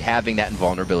pretty big, having that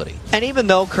invulnerability. And even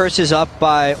though Curse is up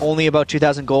by only about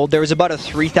 2,000 gold, there was about a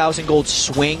 3,000 gold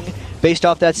swing based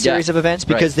off that series of events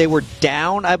because they were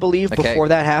down, I believe, before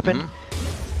that happened.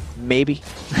 Maybe.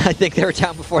 I think they were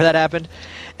down before that happened.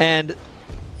 And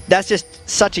that's just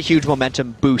such a huge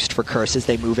momentum boost for Curse as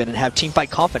they move in and have teamfight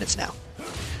confidence now.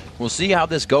 We'll see how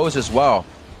this goes as well.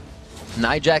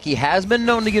 Jackie has been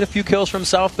known to get a few kills for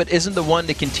himself, but isn't the one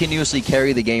to continuously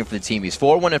carry the game for the team. He's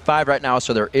 4-1-5 right now,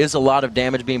 so there is a lot of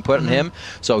damage being put on him.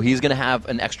 So he's going to have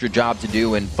an extra job to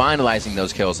do in finalizing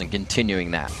those kills and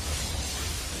continuing that.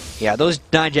 Yeah, those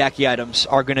Jackie items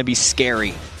are going to be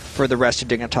scary for the rest of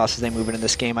Dignitas as they move into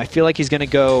this game. I feel like he's going to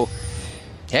go...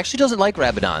 He actually doesn't like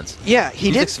Rabadons. Yeah, he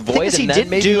did. Void and then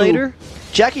maybe later?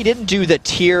 Jackie didn't do the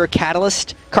tier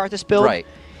Catalyst Karthus build. Right.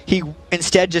 He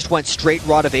instead just went straight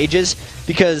Rod of Ages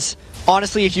because,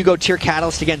 honestly, if you go tier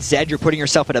Catalyst against Zed, you're putting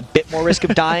yourself at a bit more risk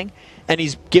of dying. And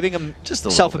he's giving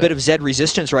himself a bit of Zed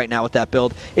resistance right now with that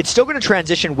build. It's still going to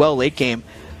transition well late game.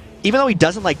 Even though he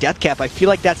doesn't like Death Cap, I feel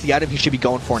like that's the item he should be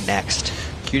going for next.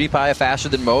 Cutie Pie faster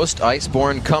than most.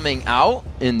 Iceborne coming out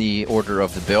in the order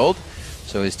of the build.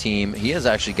 So his team, he has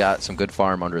actually got some good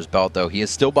farm under his belt, though. He is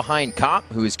still behind Cop,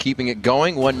 who is keeping it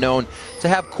going. One known to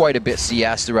have quite a bit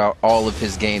CS throughout all of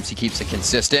his games. He keeps it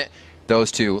consistent.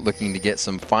 Those two looking to get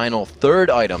some final third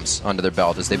items under their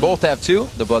belt, as they both have two.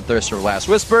 The Bloodthirster Last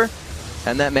Whisper,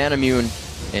 and that Man Immune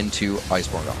into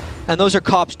Iceborne. And those are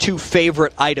Cop's two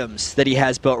favorite items that he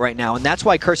has built right now, and that's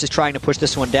why Curse is trying to push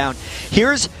this one down.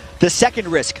 Here's the second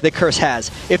risk that Curse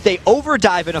has. If they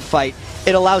overdive in a fight,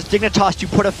 it allows Dignitas to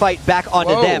put a fight back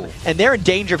onto them, and they're in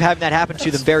danger of having that happen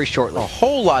to them very shortly. A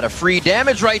whole lot of free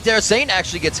damage right there. Saint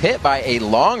actually gets hit by a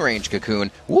long-range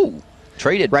cocoon. Woo!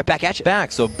 Traded right back at you.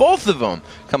 So both of them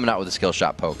coming out with a skill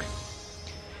shot poke.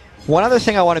 One other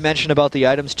thing I want to mention about the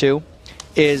items, too,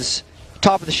 is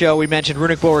top of the show, we mentioned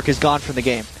Runic Bulwark is gone from the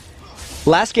game.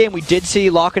 Last game, we did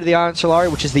see Locket of the Iron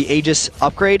Solari, which is the Aegis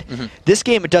upgrade. This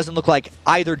game, it doesn't look like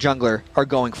either jungler are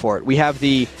going for it. We have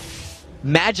the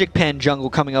Magic Pen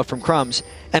jungle coming out from Crumbs,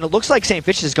 and it looks like St.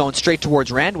 Fitch is going straight towards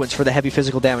Randwins for the heavy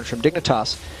physical damage from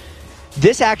Dignitas.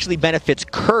 This actually benefits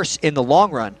Curse in the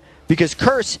long run, because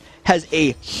Curse has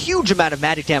a huge amount of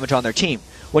magic damage on their team.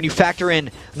 When you factor in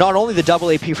not only the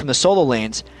double AP from the solo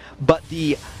lanes, but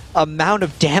the amount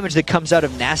of damage that comes out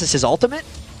of Nasus' ultimate,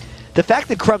 the fact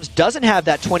that Crumbs doesn't have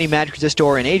that 20 magic resist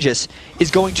aura in Aegis is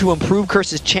going to improve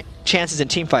Curse's chances in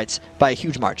teamfights by a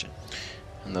huge margin.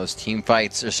 And those team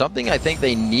fights are something I think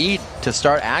they need to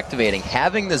start activating.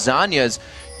 Having the Zanyas,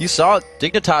 you saw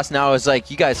Dignitas now is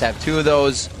like, you guys have two of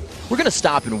those. We're going to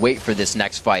stop and wait for this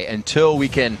next fight until we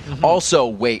can also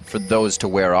wait for those to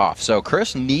wear off. So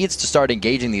Curse needs to start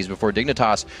engaging these before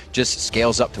Dignitas just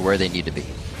scales up to where they need to be.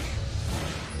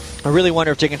 I really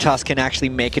wonder if Dignitas can actually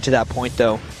make it to that point,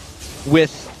 though.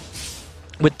 With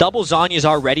double Zanyas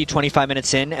already 25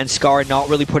 minutes in, and Scar not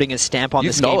really putting his stamp on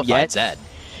this game yet. Zed.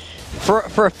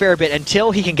 For a fair bit,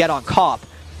 until he can get on Cop.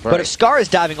 Right. But if Scar is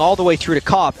diving all the way through to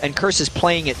Cop, and Curse is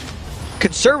playing it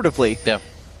conservatively,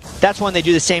 that's when they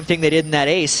do the same thing they did in that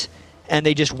Ace, and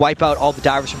they just wipe out all the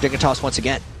divers from Dignitas once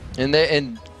again.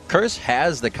 And Curse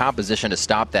has the composition to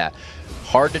stop that.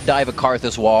 Hard to dive a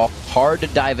Karthus wall, hard to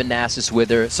dive a Nasus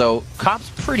Wither, so Cop's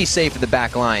pretty safe in the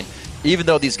back line, even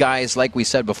though these guys, like we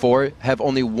said before, have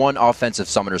only one offensive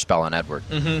summoner spell on Edward.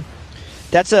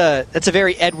 That's a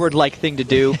very Edward-like thing to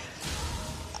do.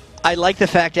 I like the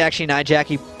fact, actually,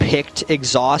 Nijaki picked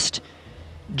Exhaust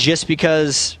just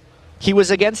because he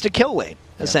was against a kill lane,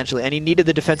 essentially, and he needed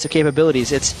the defensive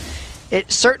capabilities.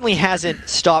 It certainly hasn't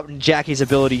stopped Jackie's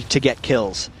ability to get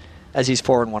kills, as he's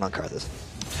 4-1 on Karthus.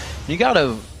 You got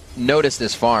to notice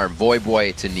this farm,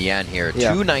 Voyboy to Nian here.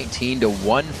 219 to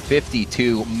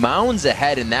 152. Mounds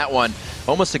ahead in that one.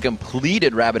 Almost a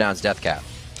completed Rabadon's Death Cap.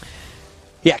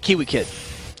 Yeah, Kiwi Kid.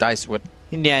 Dice, what?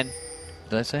 Nian.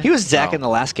 Did I say? He was Zach in the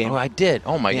last game. Oh, I did.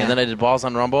 Oh, my God. And then I did Balls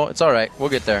on Rumble. It's all right. We'll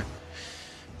get there.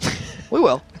 We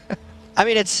will. I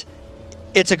mean, it's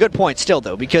a good point still,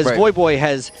 though, because Voyboy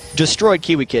has destroyed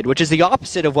Kiwi Kid, which is the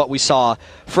opposite of what we saw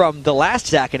from the last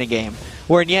Zach in a game,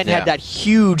 where Nian had that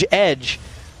huge edge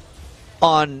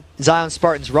on Zion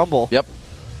Spartan's Rumble. Yep.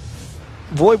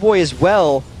 Voyboy as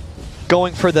well,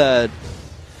 going for the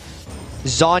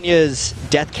Zanya's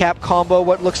Death Cap combo,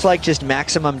 what looks like just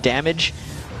maximum damage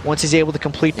once he's able to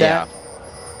complete that.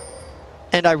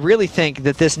 And I really think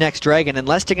that this next Dragon,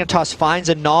 unless Dignitas finds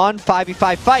a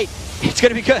non-5v5 fight, it's going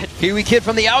to be good. Kiwi Kid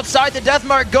from the outside. The death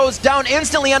mark goes down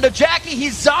instantly onto Jackie. He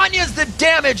Zanya's the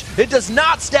damage. It does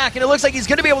not stack, and it looks like he's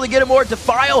going to be able to get a more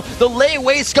Defile. The Lay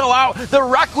Waste go out. The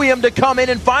Requiem to come in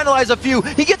and finalize a few.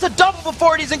 He gets a double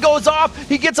before it even goes off.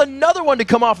 He gets another one to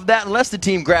come off of that unless the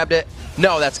team grabbed it.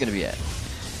 No, that's going to be it.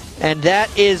 And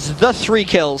that is the 3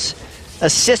 kills.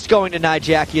 Assist going to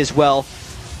Nijaki as well.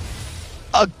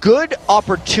 A good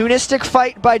opportunistic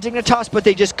fight by Dignitas, but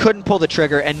they just couldn't pull the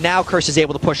trigger, and now Curse is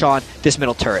able to push on this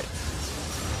middle turret.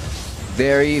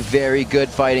 Very, very good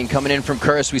fighting coming in from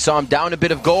Curse. We saw him down a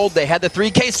bit of gold. They had the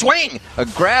 3K swing. A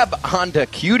grab onto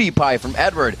Cutie Pie from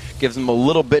Edward gives them a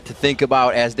little bit to think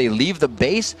about as they leave the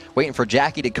base, waiting for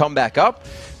Jackie to come back up.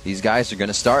 These guys are going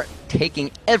to start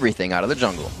taking everything out of the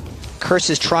jungle. Curse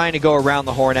is trying to go around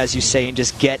the horn, as you say, and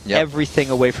just get everything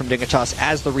away from Dignitas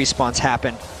as the respawns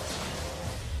happen.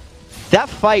 That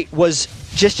fight was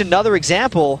just another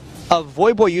example of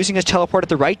Voyboy using his teleport at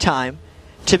the right time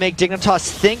to make Dignitas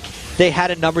think they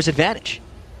had a numbers advantage.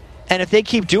 And if they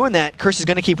keep doing that, Curse is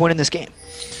going to keep winning this game.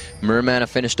 Mermana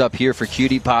finished up here for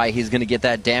Cutie Pie. He's going to get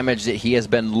that damage that he has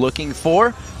been looking for.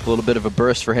 A little bit of a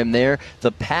burst for him there.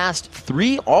 The past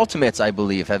 3 ultimates, I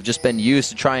believe, have just been used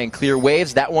to try and clear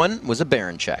waves. That one was a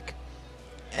Baron check.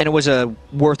 And it was a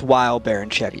worthwhile Baron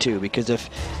check, too, because if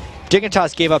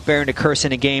Dignitas gave up Baron to Curse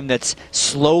in a game that's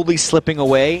slowly slipping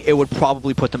away, it would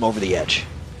probably put them over the edge.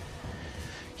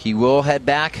 He will head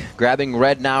back, grabbing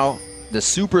red now. The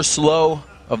super slow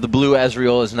of the blue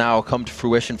Ezreal has now come to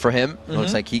fruition for him.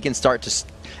 Looks like he can start to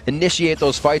initiate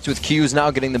those fights with Qs now,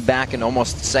 getting them back in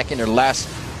almost a second or less.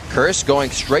 Curse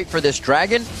going straight for this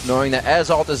dragon, knowing that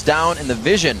Ez-ult is down, and the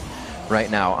vision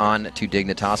right now on to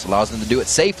Dignitas allows them to do it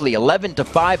safely.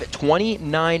 11-5 at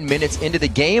 29 minutes into the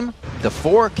game. The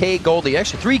 4K gold lead,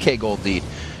 actually 3K gold lead,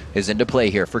 is into play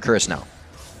here for Curse now.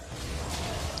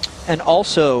 And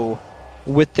also,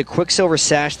 with the Quicksilver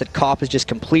Sash that Kopp has just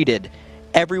completed,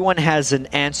 everyone has an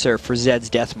answer for Zed's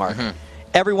Deathmark.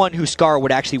 Everyone who Scar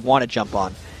would actually want to jump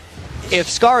on. If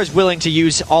Scar is willing to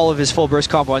use all of his full burst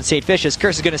combo on Sade Vicious,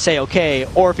 Curse is going to say okay,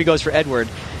 or if he goes for Edward.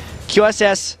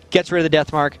 QSS gets rid of the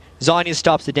Deathmark, Zanya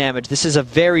stops the damage. This is a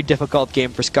very difficult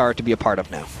game for Scar to be a part of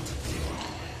now.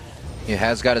 He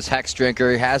has got his Hex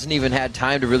Drinker. He hasn't even had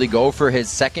time to really go for his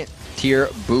second tier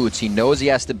boots. He knows he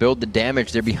has to build the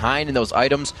damage. They're behind in those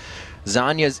items.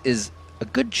 Zanya's is a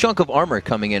good chunk of armor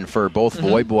coming in for both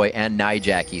Voyboy and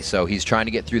Nijaki, so he's trying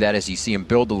to get through that as you see him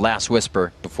build the last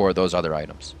Whisper before those other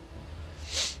items.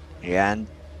 Yeah, and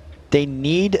they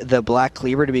need the Black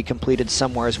Cleaver to be completed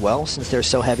somewhere as well, since they're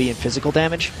so heavy in physical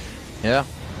damage. Yeah.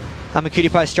 Cutie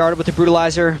Pie started with the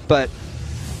Brutalizer, but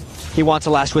he wants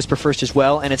a last Whisper first as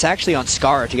well, and it's actually on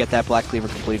Scar to get that Black Cleaver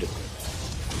completed.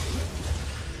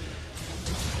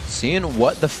 Seeing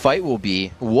what the fight will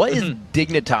be, what is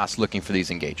Dignitas looking for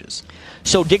these engages?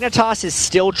 So Dignitas is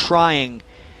still trying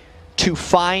to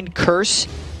find Curse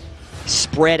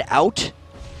spread out,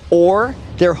 or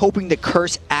they're hoping that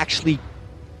Curse actually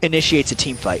initiates a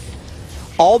team fight.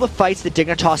 All the fights that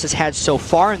Dignitas has had so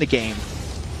far in the game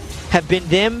have been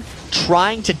them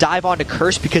trying to dive onto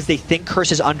Curse because they think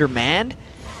Curse is undermanned,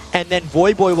 and then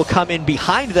Voyboy will come in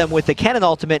behind them with the cannon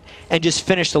ultimate and just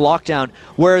finish the lockdown,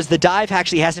 whereas the dive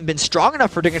actually hasn't been strong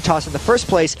enough for Dignitas in the first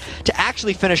place to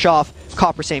actually finish off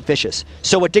Copper St. Vicious.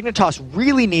 So what Dignitas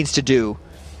really needs to do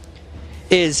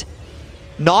is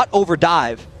not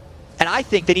overdive, and I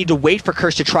think they need to wait for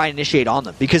Curse to try and initiate on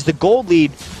them, because the gold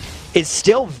lead is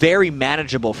still very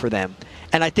manageable for them,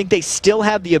 and I think they still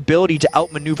have the ability to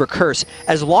outmaneuver Curse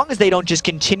as long as they don't just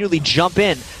continually jump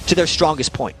in to their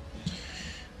strongest point.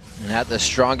 And at the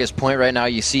strongest point right now,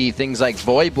 you see things like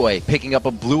Voyboy picking up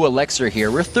a blue elixir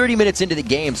here. We're 30 minutes into the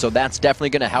game, so that's definitely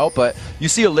going to help. But you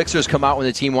see elixirs come out when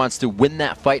the team wants to win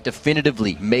that fight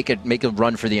definitively, make a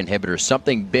run for the inhibitor,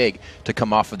 something big to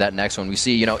come off of that next one. We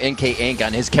see, you know, NK Inc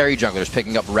on his carry junglers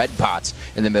picking up red pots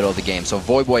in the middle of the game. So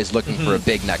Voyboy is looking for a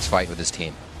big next fight with his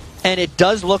team. And it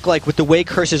does look like, with the way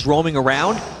Curse is roaming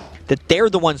around, that they're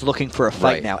the ones looking for a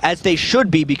fight now, as they should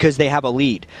be because they have a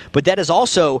lead. But that is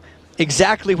also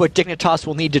exactly what Dignitas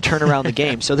will need to turn around the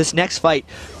game. So this next fight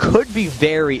could be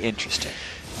very interesting.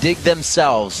 Dig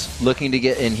themselves looking to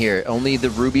get in here. Only the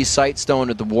Ruby Sightstone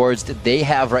with the wards that they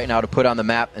have right now to put on the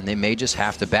map, and they may just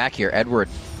have to back here. Edward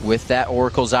with that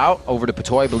Oracle's out over to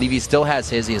Patoy. I believe he still has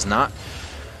his. He has not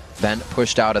been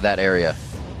pushed out of that area.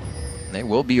 They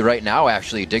will be right now,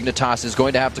 actually. Dignitas is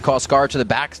going to have to call Scar to the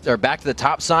back, or back to the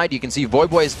top side. You can see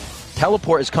Voyboy's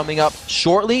teleport is coming up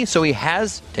shortly, so he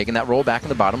has taken that roll back in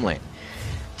the bottom lane.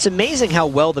 It's amazing how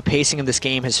well the pacing of this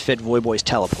game has fit Voyboy's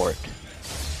teleport.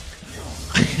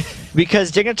 Because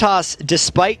Dignitas,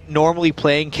 despite normally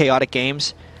playing chaotic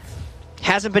games,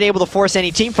 hasn't been able to force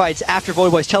any team fights after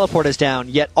Voyboy's teleport is down,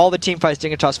 yet all the team fights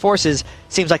Dignitas forces,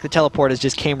 seems like the teleport has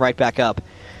just came right back up.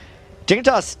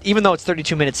 Dignitas, even though it's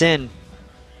 32 minutes in,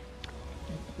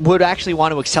 would actually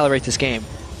want to accelerate this game,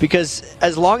 because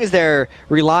as long as they're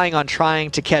relying on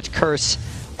trying to catch Curse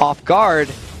off guard,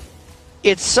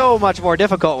 it's so much more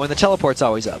difficult when the teleport's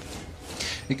always up.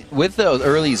 With those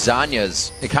early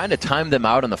Zanyas, it kind of timed them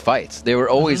out on the fights. They were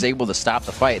always able to stop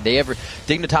the fight.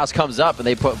 Dignitas comes up and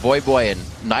they put Voyboy and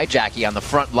Nijaki on the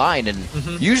front line,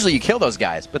 and usually you kill those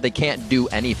guys, but they can't do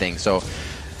anything. So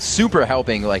super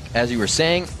helping, like as you were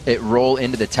saying, it roll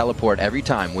into the teleport every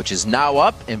time, which is now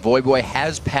up, and Voyboy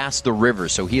has passed the river,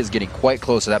 so he is getting quite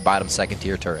close to that bottom second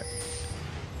tier turret.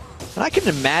 And I can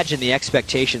imagine the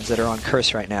expectations that are on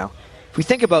Curse right now. If we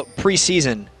think about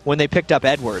preseason, when they picked up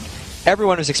Edward,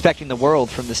 everyone was expecting the world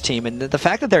from this team, and the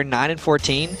fact that they're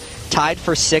 9-14, tied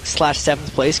for 6th/7th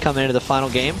place coming into the final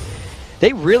game,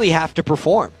 they really have to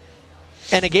perform.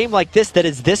 And a game like this that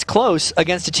is this close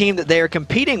against a team that they are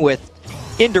competing with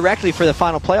indirectly for the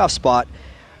final playoff spot,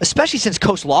 especially since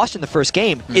Coast lost in the first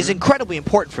game, is incredibly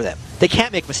important for them. They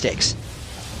can't make mistakes.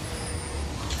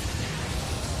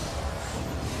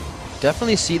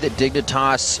 Definitely see that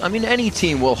Dignitas, I mean, any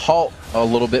team will halt a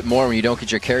little bit more when you don't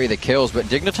get your carry that kills, but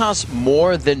Dignitas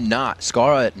more than not.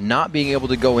 Skara not being able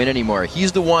to go in anymore.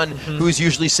 He's the one who's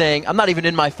usually saying, I'm not even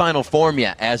in my final form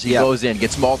yet, as he goes in,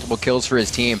 gets multiple kills for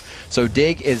his team. So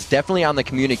Dig is definitely on the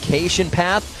communication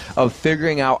path of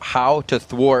figuring out how to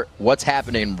thwart what's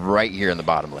happening right here in the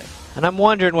bottom lane. And I'm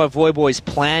wondering what Voyboy's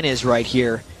plan is right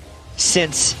here,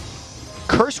 since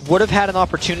Curse would have had an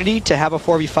opportunity to have a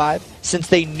 4v5, since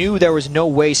they knew there was no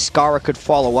way Skara could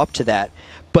follow up to that.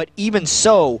 But even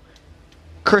so,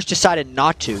 Curse decided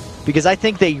not to, because I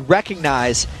think they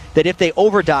recognize that if they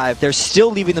overdive, they're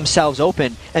still leaving themselves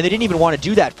open, and they didn't even want to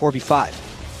do that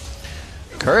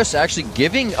 4v5. Curse actually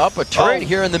giving up a turret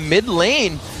here in the mid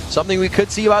lane. Something we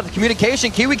could see about the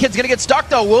communication. Kiwi Kid's going to get stuck,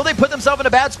 though. Will they put themselves in a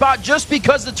bad spot just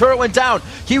because the turret went down?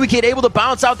 Kiwi Kid able to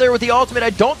bounce out there with the ultimate. I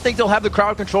don't think they'll have the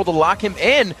crowd control to lock him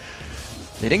in.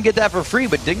 They didn't get that for free,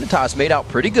 but Dignitas made out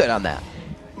pretty good on that.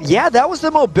 Yeah, that was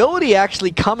the mobility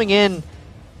actually coming in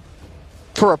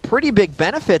for a pretty big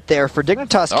benefit there for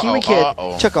Dignitas. Kiwi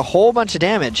Kid took a whole bunch of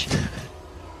damage.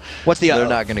 What's the other? They're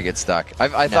not going to get stuck.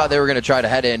 I thought they were going to try to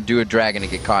head in, do a dragon,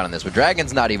 and get caught on this, but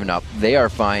Dragon's not even up. They are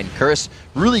fine. Curse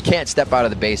really can't step out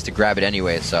of the base to grab it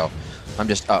anyway, so I'm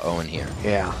just uh-ohing here.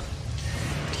 Yeah.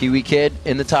 Kiwi Kid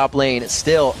in the top lane.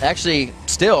 Still,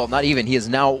 not even. He is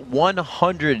now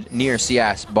 100 near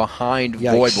CS behind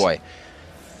Voyboy.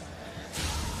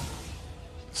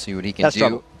 Let's see what he can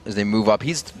do as they move up.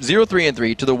 He's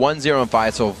 0-3-3 to the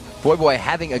 1-0-5, so Voyboy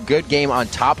having a good game on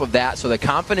top of that, so the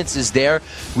confidence is there.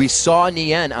 We saw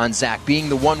Nien on Zach being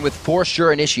the one with for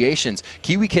sure initiations.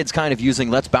 Kiwi Kid's kind of using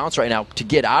Let's Bounce right now to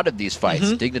get out of these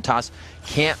fights. Dignitas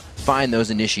can't find those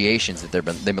initiations that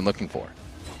they've been looking for.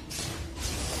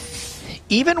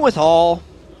 Even with all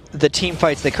the team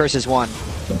fights that Curse has won,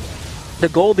 the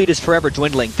gold lead is forever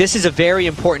dwindling. This is a very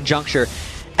important juncture.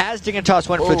 As Dignitas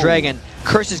went for the Dragon,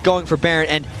 Curse is going for Baron,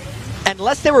 and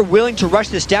unless they were willing to rush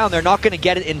this down, they're not going to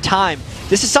get it in time.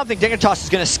 This is something Dignitas is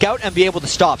going to scout and be able to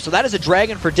stop. So that is a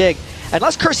Dragon for Dig.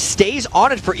 Unless Curse stays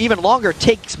on it for even longer,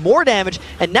 takes more damage,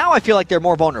 and now I feel like they're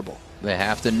more vulnerable. They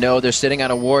have to know they're sitting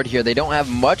on a ward here. They don't have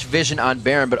much vision on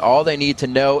Baron, but all they need to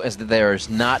know is that there is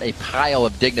not a pile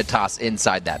of Dignitas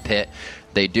inside that pit.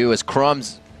 They do, as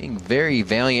Crumbs, being very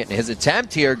valiant in his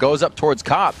attempt here, goes up towards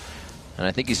Cop. And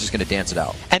I think he's just going to dance it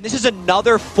out. And this is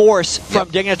another force from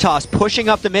Dignitas pushing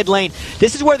up the mid lane.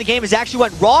 This is where the game has actually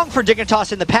went wrong for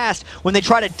Dignitas in the past when they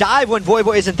try to dive when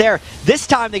Voyboy isn't there. This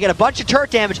time they get a bunch of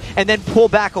turret damage and then pull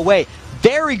back away.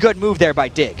 Very good move there by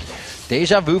Dig.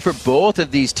 Deja vu for both of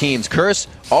these teams. Curse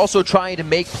also trying to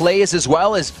make plays as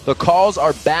well, as the calls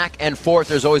are back and forth.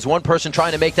 There's always one person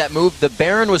trying to make that move. The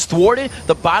Baron was thwarted.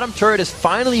 The bottom turret has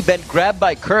finally been grabbed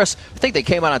by Curse. I think they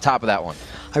came out on top of that one.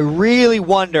 I really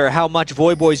wonder how much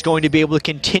Voyboy is going to be able to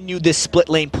continue this split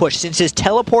lane push, since his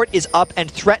teleport is up and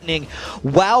threatening,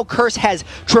 while Curse has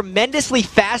tremendously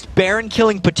fast Baron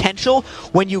killing potential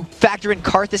when you factor in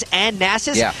Karthus and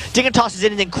Nasus. Dignitas is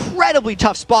in an incredibly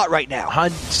tough spot right now.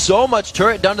 So much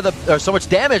turret done to the, or so much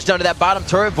damage done to that bottom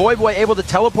turret. Voyboy able to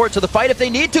teleport to the fight if they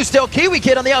need to. Still Kiwi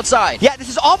Kid on the outside. Yeah, this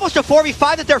is almost a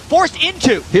 4v5 that they're forced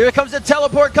into. Here comes the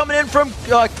teleport coming in from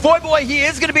Voyboy. He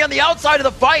is going to be on the outside of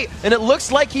the fight, and it looks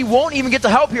like he won't even get the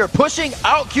help here. Pushing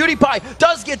out Cutie Pie.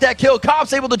 Does get that kill.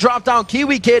 Cop's able to drop down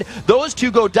Kiwi Kid. Those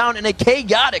two go down in a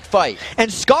chaotic fight.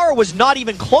 And Skara was not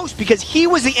even close because he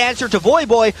was the answer to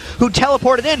Voyboy, who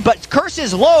teleported in. But Curse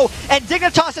is low, and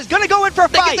Dignitas is going to go in for a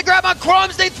fight. They get the grab on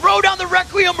Crumbs. They throw down the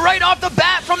Requiem right off the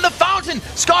bat from the fountain.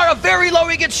 Skara very low.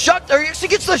 He gets shut, or he actually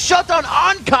gets the shutdown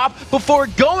on Cop before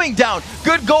going down.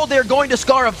 Good gold there going to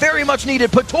Skara. Very much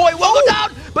needed. Patoy will go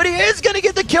down, but he is going to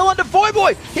get the kill onto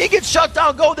Voyboy. He gets shut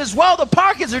down gold as well. The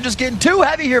pockets are just getting too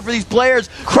heavy here for these players.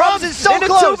 Crumbs is so in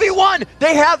close. A 2v1.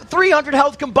 They have 300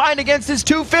 health combined against his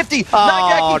 250.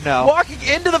 Nageki walking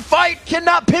into the fight,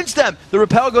 cannot pinch them. The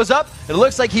rappel goes up. It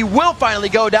looks like he will finally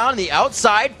go down on the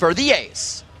outside for the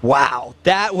ace. Wow,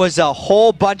 that was a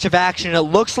whole bunch of action. It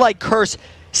looks like Curse,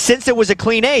 since it was a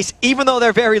clean ace, even though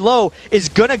they're very low, is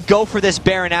going to go for this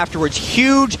Baron afterwards.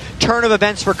 Huge turn of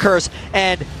events for Curse,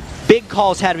 and big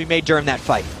calls had to be made during that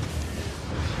fight.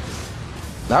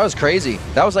 That was crazy.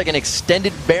 That was like an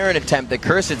extended Baron attempt that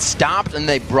Curse had stopped, and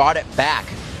they brought it back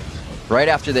right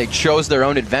after they chose their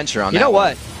own adventure on that. You know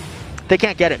what? They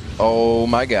can't get it. Oh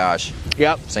my gosh.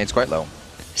 Yep. Saint's quite low.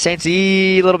 Saint's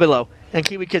a little bit low, and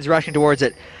Kiwi Kid's rushing towards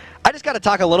it. I just got to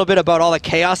talk a little bit about all the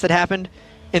chaos that happened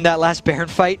in that last Baron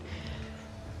fight,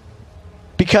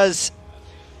 because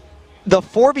the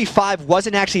 4v5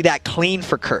 wasn't actually that clean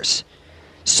for Curse.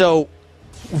 So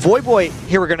Voyboy,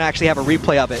 here we're going to actually have a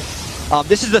replay of it.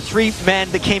 This is the 3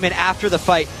 men that came in after the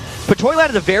fight. But Toy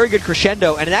landed a very good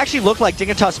crescendo, and it actually looked like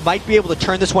Dignitas might be able to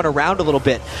turn this one around a little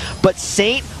bit. But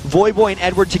Saint, Voyboy, and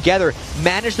Edward together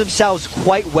managed themselves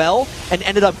quite well and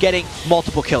ended up getting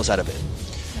multiple kills out of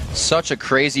it. Such a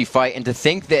crazy fight, and to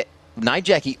think that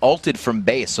Nightjacky ulted from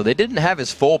base, so they didn't have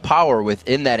his full power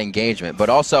within that engagement, but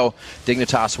also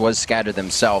Dignitas was scattered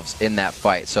themselves in that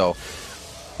fight. So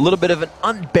a little bit of an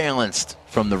unbalanced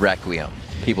from the Requiem,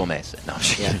 people may say. No,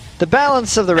 yeah. The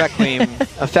balance of the Requiem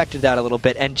affected that a little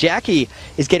bit, and Jackie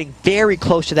is getting very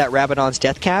close to that Rabadon's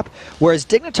death cap, whereas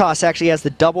Dignitas actually has the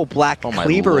double black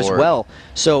cleaver as well.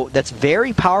 So that's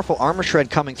very powerful armor shred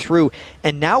coming through,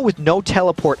 and now with no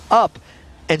teleport up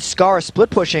and Scara split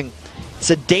pushing, it's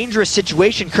a dangerous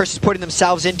situation Curse is putting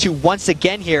themselves into once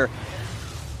again here.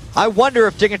 I wonder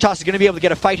if Dignitas is going to be able to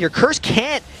get a fight here. Curse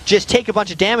can't just take a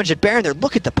bunch of damage at Baron there.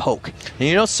 Look at the poke. And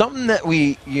you know, something that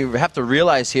you have to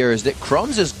realize here is that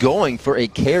Crumbs is going for a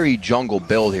carry jungle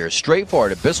build here.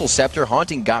 Straightforward. Abyssal Scepter,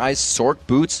 haunting guys, Sork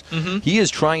boots. He is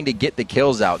trying to get the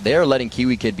kills out. They're letting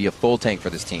Kiwi Kid be a full tank for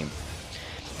this team.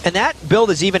 And that build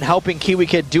is even helping Kiwi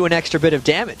Kid do an extra bit of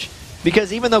damage.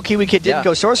 Because even though Kiwi Kid didn't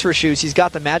go Sorcerer Shoes, he's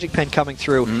got the Magic Pen coming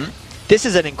through. This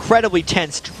is an incredibly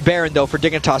tense Baron, though, for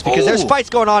Dignitas, because there's fights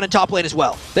going on in top lane as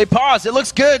well. They pause. It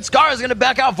looks good. Scara's going to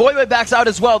back out. Voyboy backs out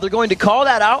as well. They're going to call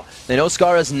that out. They know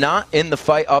Scara's not in the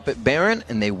fight up at Baron,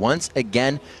 and they once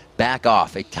again back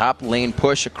off. A top lane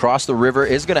push across the river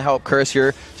is going to help Curse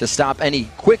here to stop any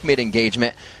quick mid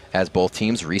engagement as both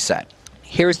teams reset.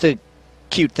 Here's the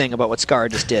cute thing about what Scara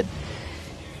just did.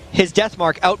 His death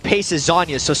mark outpaces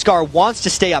Zhonya's, so Scar wants to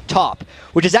stay up top,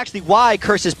 which is actually why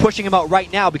Curse is pushing him out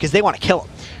right now, because they want to kill him.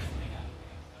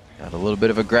 Got a little bit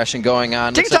of aggression going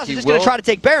on. Dignitas is just going to try to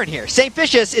take Baron here. St.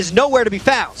 Vicious is nowhere to be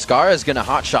found. Scar is going to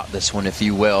hotshot this one, if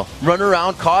you will. Run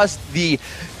around, cause the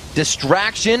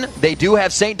distraction. They do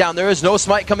have Saint down. There is no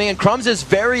smite coming in. Crumbs is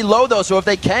very low, though, so if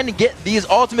they can get these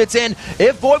ultimates in,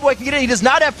 if Voyboy can get in, he does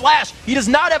not have flash. He does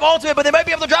not have ultimate, but they might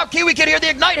be able to drop Kiwi Kid here. The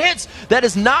Ignite hits. That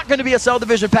is not going to be a Cell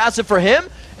Division passive for him.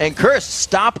 And Curse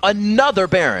stop another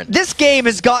Baron. This game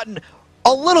has gotten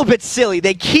a little bit silly.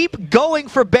 They keep going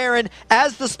for Baron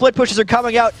as the split pushes are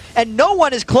coming out, and no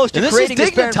one is close to creating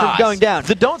this Baron from going down.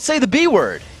 Don't say the B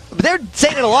word. But they're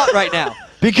saying it a lot right now,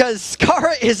 because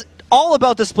Scara is all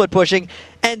about the split pushing,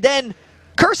 and then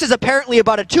Curse is apparently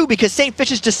about it too, because St.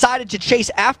 Vicious decided to chase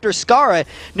after Scara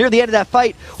near the end of that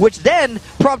fight, which then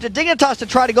prompted Dignitas to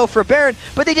try to go for a Baron,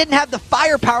 but they didn't have the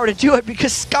firepower to do it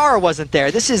because Scara wasn't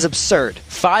there. This is absurd.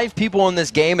 5 people in this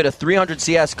game at a 300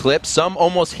 CS clip, some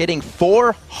almost hitting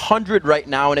 400 right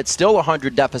now, and it's still a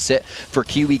 100 deficit for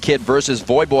Kiwi Kid versus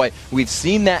Voyboy. We've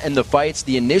seen that in the fights.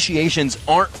 The initiations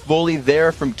aren't fully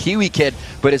there from Kiwi Kid,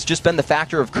 but it's just been the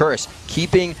factor of Curse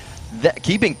keeping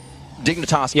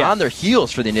Dignitas on their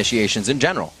heels for the initiations in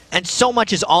general. And so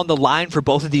much is on the line for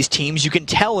both of these teams. You can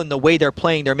tell in the way they're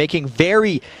playing. They're making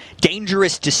very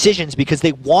dangerous decisions because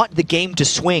they want the game to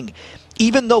swing.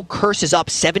 Even though Curse is up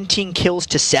 17 kills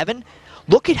to 7,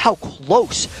 look at how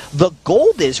close the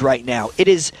gold is right now. It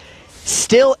is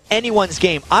still anyone's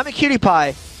game. I'm a Cutie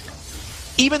Pie,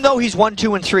 even though he's 1,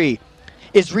 2, and 3,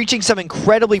 is reaching some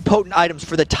incredibly potent items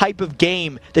for the type of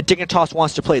game that Dignitas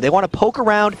wants to play. They want to poke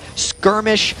around,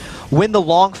 skirmish, win the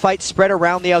long fight, spread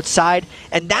around the outside,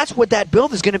 and that's what that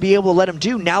build is going to be able to let him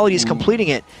do now that he's completing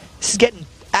it. This is getting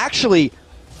actually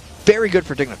very good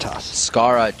for Dignitas.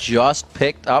 Scara just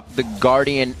picked up the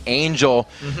Guardian Angel,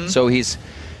 so he's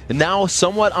now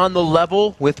somewhat on the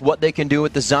level with what they can do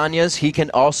with the Zhonyas. He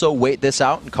can also wait this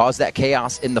out and cause that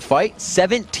chaos in the fight.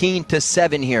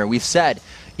 17-7 here. We've said,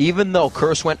 even though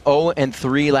Curse went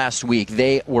 0-3 last week,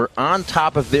 they were on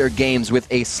top of their games with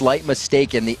a slight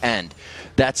mistake in the end.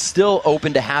 That's still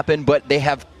open to happen, but they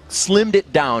have slimmed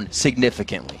it down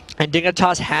significantly. And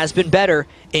Dignitas has been better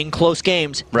in close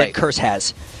games than Curse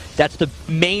has. That's the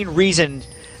main reason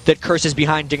that Curse is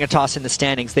behind Dignitas in the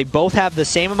standings. They both have the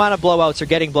same amount of blowouts or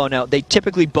getting blown out. They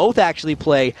typically both actually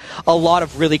play a lot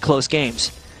of really close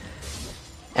games.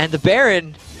 And the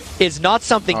Baron is not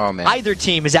something either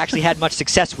team has actually had much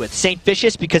success with. St.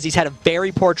 Vicious, because he's had a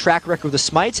very poor track record with the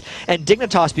smites, and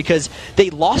Dignitas, because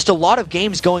they lost a lot of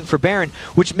games going for Baron,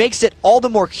 which makes it all the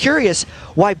more curious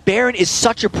why Baron is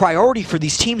such a priority for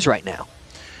these teams right now.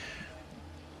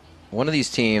 one of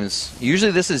these teams,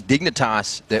 usually this is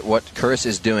Dignitas, that what Curse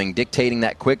is doing, dictating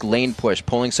that quick lane push,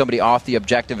 pulling somebody off the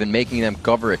objective and making them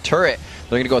cover a turret.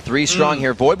 They're going to go 3 strong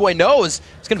here. Voyboy knows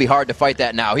it's going to be hard to fight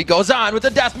that now. He goes on with the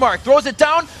death mark, throws it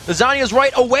down. The Zanya's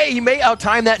right away. He may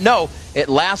outtime that. No, it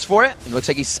lasts for it. It looks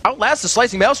like he outlasts the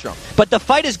Slicing Maelstrom. But the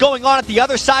fight is going on at the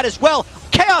other side as well.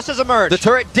 Chaos has emerged. The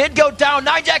turret did go down.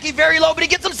 Nijaki very low, but he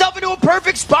gets himself into a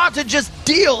perfect spot to just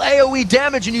deal AoE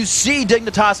damage, and you see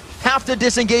Dignitas have to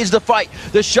disengage the fight.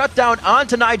 The shutdown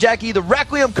onto Nijaki. The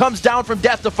Requiem comes down from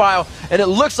Death Defile, and it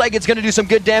looks like it's going to do some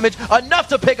good damage, enough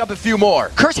to pick up a few more.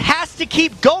 Curse has to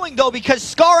keep going, though, because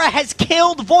Skara has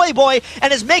killed Voyboy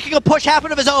and is making a push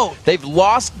happen of his own. They've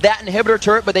lost that inhibitor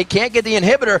turret, but they can't get the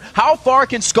inhibitor. How far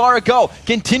can Skara go?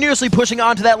 Continuously pushing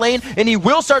onto that lane, and he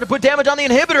will start to put damage on the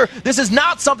inhibitor. This is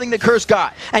not something that Curse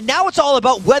got. And now it's all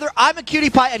about whether I'm a Cutie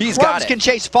Pie and Crumbs can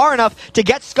chase far enough to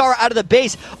get Skara out of the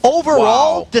base.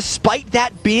 Overall, despite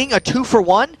that being a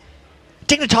 2-for-1,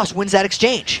 Dignitas wins that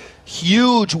exchange.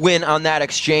 Huge win on that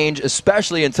exchange,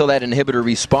 especially until that inhibitor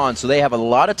respawns. So they have a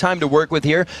lot of time to work with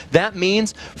here. That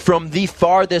means from the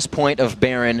farthest point of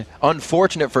Baron,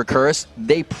 unfortunate for Curse,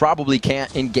 they probably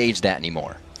can't engage that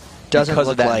anymore. Doesn't because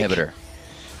look of that like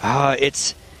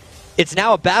inhibitor. It's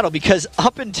now a battle because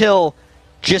up until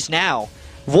just now,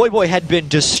 Voyboy had been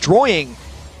destroying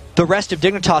the rest of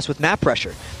Dignitas with map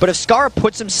pressure. But if Skara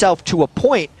puts himself to a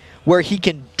point where he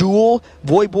can duel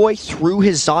Voyboy through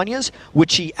his Zanyas,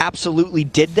 which he absolutely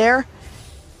did there,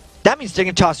 that means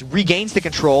Dignitas regains the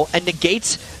control and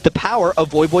negates the power of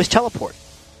Voyboy's teleport.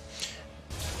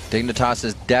 Dignitas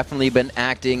has definitely been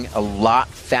acting a lot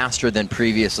faster than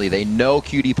previously. They know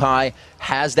Cutie Pie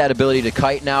has that ability to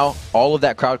kite now. All of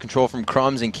that crowd control from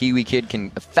Crumbs and Kiwi Kid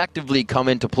can effectively come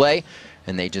into play,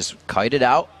 and they just kite it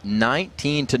out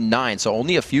 19-9. So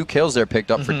only a few kills there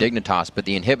picked up for Dignitas, but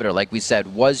the inhibitor, like we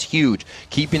said, was huge,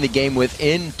 keeping the game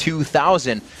within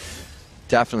 2,000.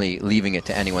 Definitely leaving it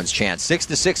to anyone's chance.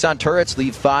 6-6 on turrets,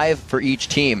 leave 5 for each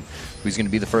team. Who's going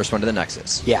to be the first one to the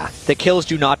Nexus? Yeah, the kills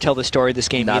do not tell the story of this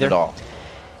game either. Not at all.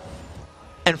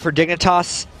 And for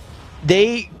Dignitas,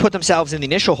 they put themselves in the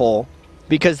initial hole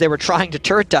because they were trying to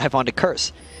turret dive onto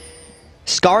Curse.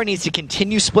 Skara needs to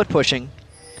continue split pushing,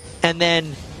 and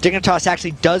then Dignitas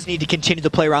actually does need to continue to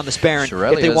play around this Baron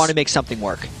if they want to make something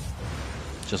work.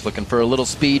 Just looking for a little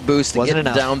speed boost to get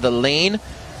down the lane.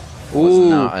 Was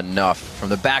not enough. From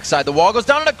the backside, the wall goes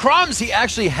down into Crumbs. He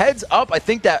actually heads up. I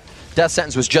think that death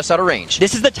sentence was just out of range.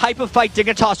 This is the type of fight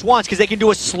Dignitas wants because they can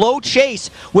do a slow chase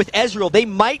with Ezreal. They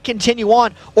might continue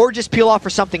on or just peel off for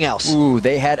something else. Ooh,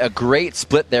 they had a great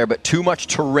split there, but too much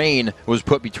terrain was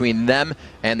put between them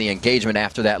and the engagement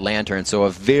after that lantern. So a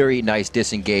very nice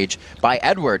disengage by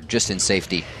Edward just in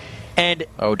safety. And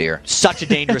oh dear, such a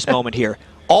dangerous moment here.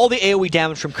 All the AoE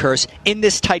damage from Curse in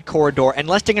this tight corridor.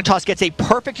 Unless Dignitas gets a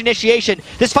perfect initiation,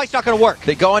 this fight's not going to work.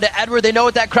 They go into Edward. They know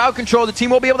with that crowd control, the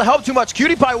team won't be able to help too much.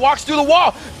 Cutie Pie walks through the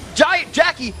wall. Giant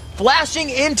Jackie flashing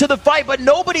into the fight, but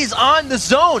nobody's on the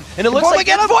zone. And it looks like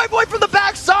it's Voyboy from the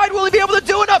backside. Will he be able to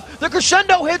do enough? The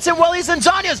crescendo hits him while he's in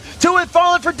Zanya's. 2 have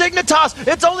fallen for Dignitas.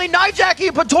 It's only Nijaki,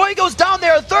 and Patoy goes down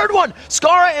there. A third one.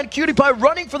 Skara and Cutie Pie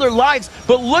running for their lives,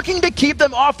 but looking to keep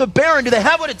them off the Baron. Do they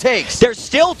have what it takes? There's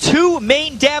still 2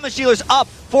 main damage dealers up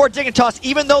for Dignitas,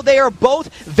 even though they are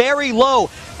both very low.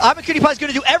 Cutie Pie is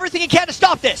going to do everything he can to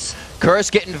stop this.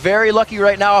 Curse getting very lucky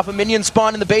right now off a minion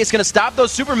spawn in the base. Going to stop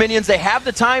those super minions. They have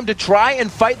the time to try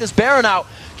and fight this Baron out.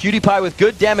 Cutie Pie with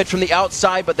good damage from the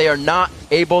outside, but they are not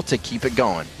able to keep it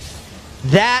going.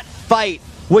 That fight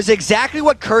was exactly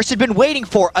what Curse had been waiting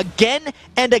for again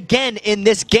and again in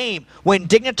this game. When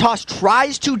Dignitas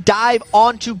tries to dive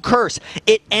onto Curse,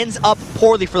 it ends up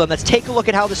poorly for them. Let's take a look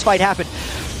at how this fight happened.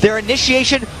 Their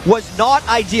initiation was not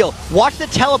ideal. Watch the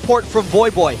teleport from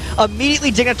Voyboy.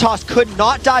 Immediately Dignitas could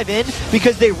not dive in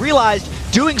because they realized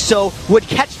doing so would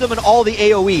catch them in all the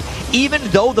AoE. Even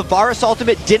though the Varus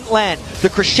ultimate didn't land, the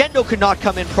crescendo could not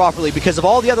come in properly because of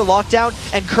all the other lockdown,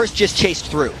 and Curse just chased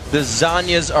through. The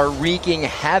Zanyas are wreaking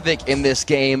havoc in this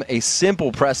game. A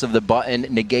simple press of the button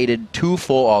negated 2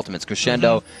 full ultimates,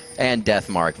 crescendo and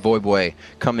Deathmark. Voyboy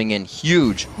coming in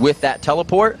huge with that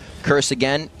teleport. Curse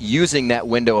again using that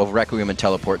window of Requiem and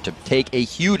teleport to take a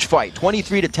huge fight.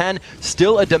 23-10,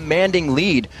 still a demanding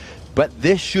lead. But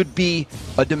this should be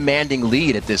a demanding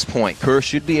lead at this point. Curse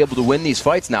should be able to win these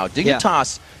fights now.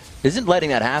 Dignitas isn't letting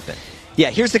that happen. Yeah,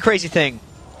 here's the crazy thing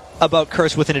about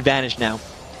Curse with an advantage now.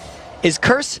 Is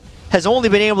Curse has only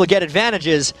been able to get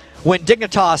advantages when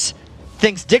Dignitas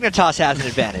thinks Dignitas has an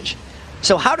advantage.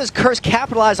 So how does Curse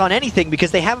capitalize on anything?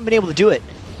 Because they haven't been able to do it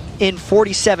in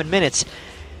 47 minutes.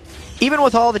 Even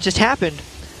with all that just happened,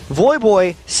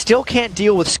 Voyboy still can't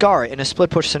deal with Scar in a split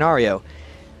push scenario.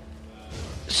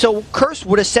 So Curse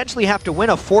would essentially have to win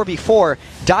a 4v4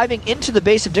 diving into the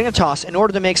base of Dignitas in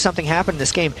order to make something happen in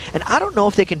this game. And I don't know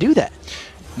if they can do that.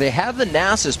 They have the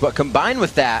Nasus, but combined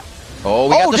with that, we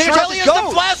got the Shirelius,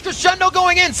 the Flash Crescendo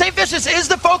going in. St. Vicious is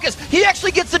the focus. He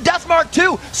actually gets the Death Mark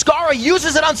too. Skara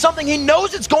uses it on something he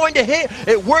knows it's going to hit.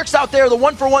 It works out there, the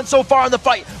 1-for-1 so far in the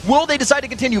fight. Will they decide to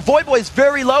continue? Voyboy is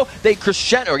very low. They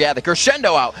crescendo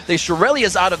out. They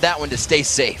Shirelius out of that one to stay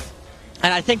safe.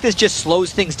 And I think this just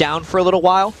slows things down for a little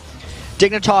while.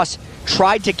 Dignitas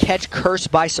tried to catch Curse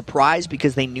by surprise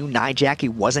because they knew Nijaki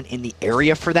wasn't in the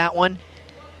area for that one.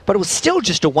 But it was still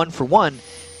just a 1-for-1.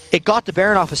 It got the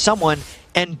Baron off of someone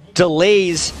and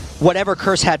delays whatever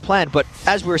Curse had planned. But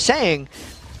as we were saying,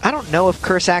 I don't know if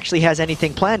Curse actually has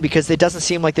anything planned because it doesn't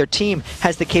seem like their team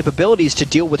has the capabilities to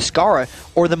deal with Skara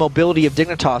or the mobility of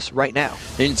Dignitas right now.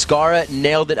 And Skara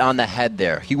nailed it on the head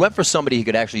there. He went for somebody he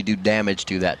could actually do damage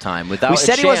to that time. We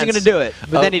said he wasn't going to do it,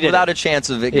 but then he did. Without a chance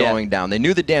of it going down. They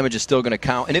knew the damage is still going to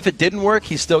count. And if it didn't work,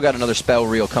 he's still got another spell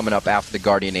reel coming up after the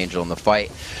Guardian Angel in the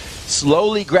fight.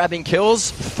 Slowly grabbing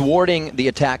kills, thwarting the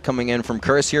attack coming in from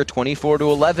Curse here.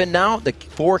 24-11 now. The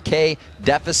 4K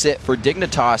deficit for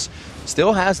Dignitas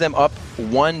still has them up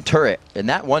one turret. And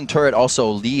that one turret also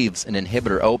leaves an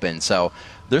inhibitor open. So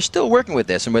they're still working with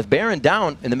this. And with Baron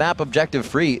down and the map objective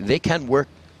free, they can work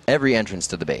every entrance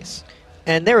to the base.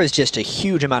 And there is just a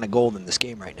huge amount of gold in this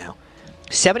game right now.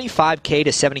 75K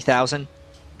to 70,000.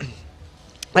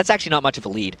 That's actually not much of a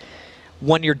lead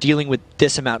when you're dealing with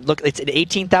this amount. Look, it's an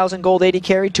 18,000 gold AD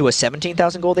carry to a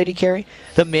 17,000 gold AD carry.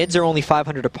 The mids are only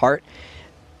 500 apart.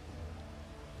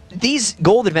 These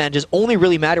gold advantages only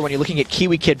really matter when you're looking at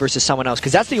Kiwi Kid versus someone else,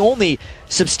 because that's the only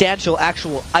substantial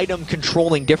actual item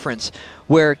controlling difference,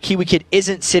 where Kiwi Kid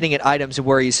isn't sitting at items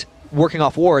where he's working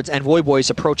off wards and Voyboy is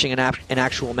approaching an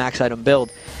actual max item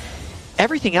build.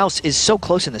 Everything else is so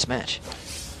close in this match.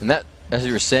 And that, as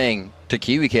you were saying, to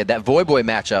Kiwi Kid, that Voyboy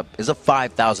matchup is a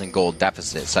 5,000 gold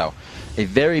deficit, so a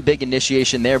very big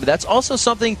initiation there, but that's also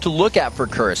something to look at for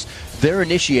Curse. Their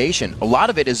initiation, a lot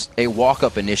of it is a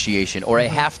walk-up initiation or a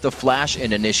half-the-flash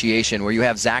in initiation where you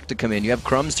have Zac to come in, you have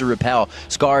Crumbs to repel,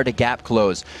 Scar to gap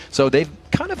close. So they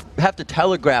kind of have to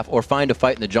telegraph or find a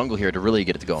fight in the jungle here to really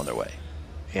get it to go on their way.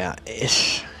 Yeah,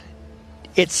 it's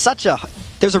such a...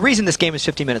 There's a reason this game is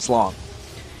 50 minutes long.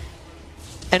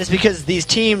 And it's because these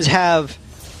teams have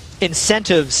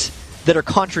incentives that are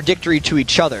contradictory to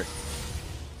each other.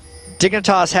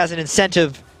 Dignitas has an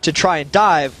incentive to try and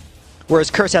dive, whereas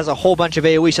Curse has a whole bunch of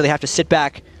AoE, so they have to sit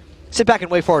back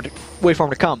and wait for him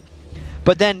to come.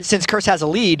 But then, since Curse has a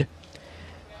lead,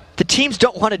 the teams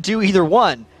don't want to do either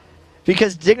one,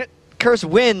 because Curse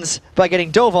wins by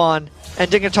getting dove on, and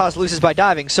Dignitas loses by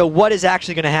diving. So what is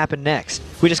actually going to happen next?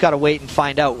 We just got to wait and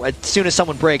find out as soon as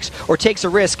someone breaks or takes a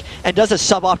risk and does a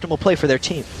suboptimal play for their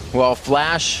team. Well,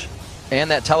 Flash and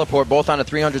that teleport both on a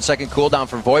 300-second cooldown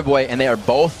for Voyboy, and they are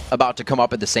both about to come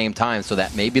up at the same time, so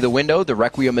that may be the window. The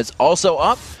Requiem is also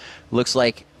up. Looks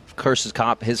like Curse's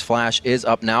cop, his Flash is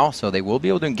up now, so they will be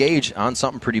able to engage on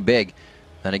something pretty big.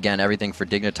 Then again, everything for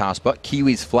Dignitas, but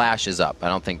Kiwi's Flash is up. I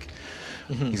don't think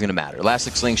he's going to matter.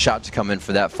 Elastic Slingshot to come in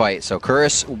for that fight. So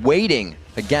Curse waiting,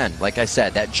 again, like I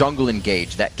said, that jungle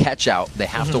engage, that catch out. They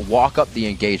have to walk up the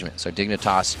engagement. So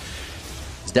Dignitas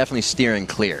is definitely steering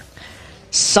clear.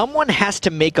 Someone has to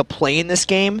make a play in this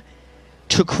game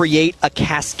to create a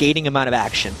cascading amount of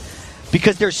action.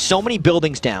 Because there's so many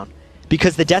buildings down,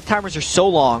 because the death timers are so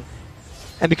long,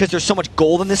 and because there's so much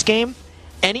gold in this game,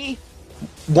 any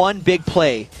one big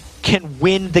play can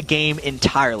win the game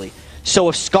entirely. So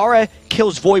if Skara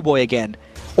kills Voyboy again,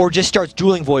 or just starts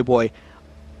dueling Voyboy,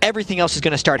 everything else is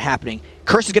going to start happening.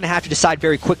 Curse is going to have to decide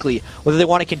very quickly whether they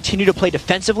want to continue to play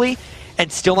defensively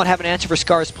and still not have an answer for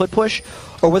Skara's split push,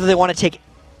 or whether they want to take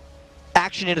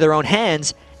action into their own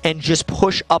hands and just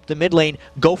push up the mid lane,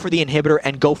 go for the inhibitor,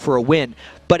 and go for a win.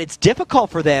 But it's difficult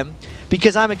for them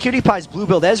because I'm a Cutie Pie's blue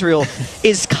build Ezreal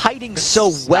is kiting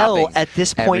so well at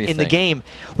this point in the game,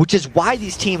 which is why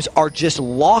these teams are just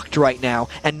locked right now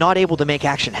and not able to make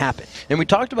action happen. And we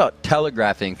talked about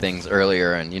telegraphing things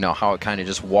earlier and, you know, how it kind of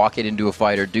just walk it into a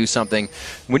fight or do something.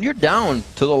 When you're down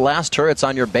to the last turrets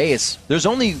on your base, there's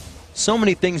only so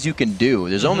many things you can do.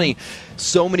 There's only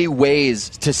so many ways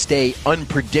to stay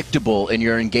unpredictable in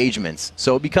your engagements.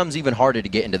 So it becomes even harder to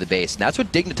get into the base. And that's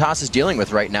what Dignitas is dealing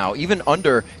with right now. Even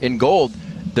under in gold,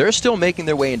 they're still making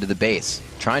their way into the base,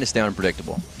 trying to stay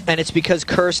unpredictable. And it's because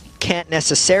Curse can't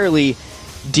necessarily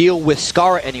deal with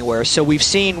Skara anywhere. So we've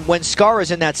seen when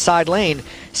Skara's in that side lane,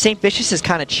 St. Vicious is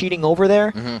kind of cheating over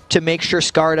there to make sure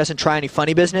Skara doesn't try any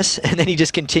funny business, and then he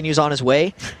just continues on his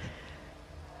way.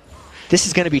 this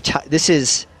is going to be this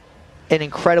is an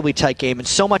incredibly tight game, and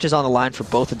so much is on the line for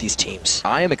both of these teams.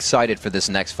 I am excited for this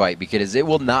next fight because it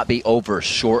will not be over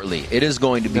shortly. It is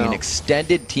going to be an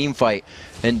extended team fight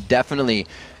and definitely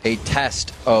a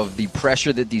test of the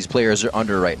pressure that these players are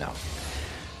under right now.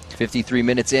 53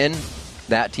 minutes in,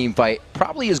 that team fight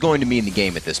probably is going to be in the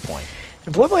game at this point.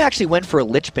 And Voyboy actually went for a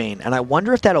Lichbane, and I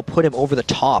wonder if that'll put him over the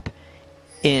top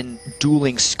in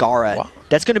dueling Skara. Wow.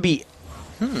 That's going to be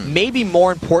maybe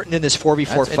more important in this 4v4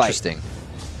 fight. Interesting.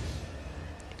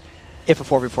 If a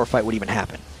 4v4 fight would even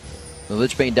happen. The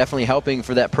Lichbane definitely helping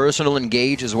for that personal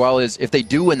engage, as well as if they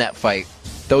do win that fight,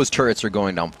 those turrets are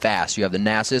going down fast. You have the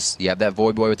Nasus, you have that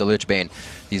Voyboy with the Lichbane.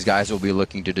 These guys will be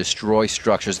looking to destroy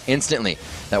structures instantly.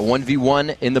 That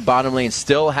 1v1 in the bottom lane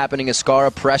still happening as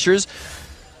Skara pressures.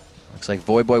 Looks like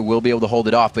Voyboy will be able to hold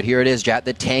it off, but here it is, Jat,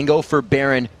 the tango for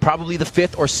Baron, probably the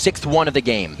 5th or 6th one of the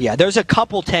game. Yeah, there's a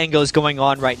couple tangos going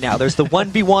on right now. There's the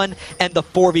 1v1 and the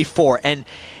 4v4, and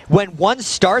when one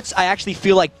starts, I actually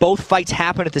feel like both fights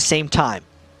happen at the same time.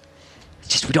 It's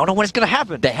just we don't know when it's going to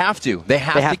happen. They have to. They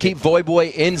have to keep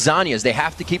Voyboy in Zhonya's. They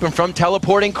have to keep him from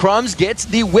teleporting. Crumbs gets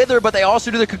the Wither, but they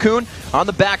also do the Cocoon on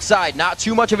the backside. Not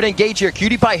too much of an engage here.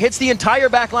 Cutie Pie hits the entire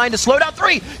back line to slow down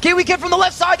 3. Kiwi Kid from the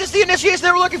left side. This is the initiation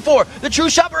they were looking for. The True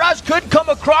Shot Barrage could come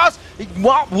across. He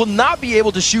will not be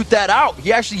able to shoot that out.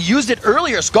 He actually used it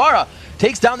earlier. Skara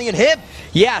takes down the inhib.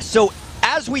 Yeah, so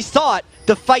as we thought,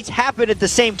 the fights happen at the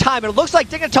same time, and it looks like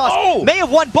Dignitas may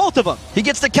have won both of them. He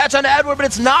gets the catch on Edward, but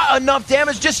it's not enough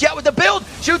damage just yet with the build.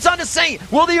 Shoots onto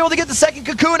Saint. Will they be able to get the second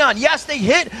Cocoon on? Yes, they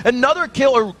hit another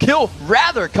kill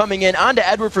rather coming in onto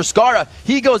Edward for Skara.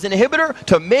 He goes inhibitor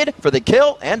to mid for the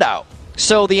kill and out.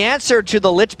 So the answer to the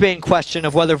Lichbane question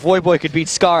of whether Voyboy could beat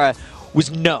Skara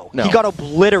was no. He got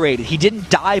obliterated. He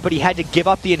didn't die, but he had to give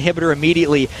up the inhibitor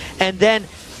immediately. And then,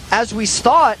 as we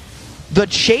thought, the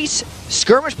chase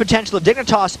skirmish potential of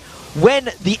Dignitas, when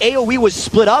the AoE was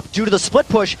split up due to the split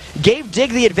push, gave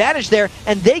Dig the advantage there,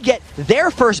 and they get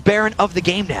their first Baron of the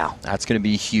game now. That's going to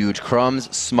be huge.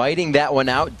 Crumbs smiting that one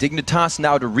out. Dignitas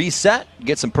now to reset,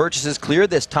 get some purchases, clear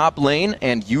this top lane,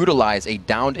 and utilize a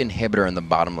downed inhibitor in the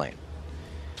bottom lane.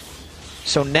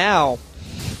 So now,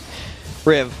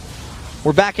 Riv,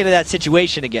 we're back into that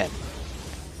situation again,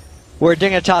 where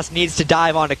Dignitas needs to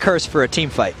dive onto Curse for a team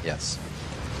fight. Yes.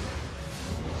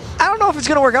 I don't know if it's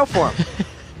going to work out for him.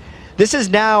 This is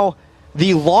now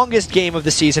the longest game of the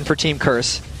season for Team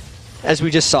Curse, as we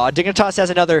just saw. Dignitas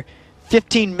has another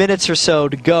 15 minutes or so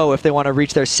to go if they want to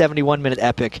reach their 71-minute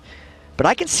epic. But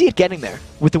I can see it getting there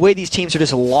with the way these teams are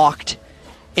just locked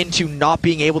into not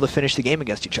being able to finish the game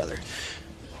against each other.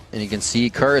 And you can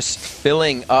see Curse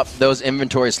filling up those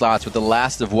inventory slots with the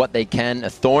last of what they can. A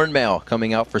Thornmail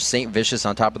coming out for St. Vicious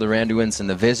on top of the Randuin's and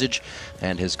the Visage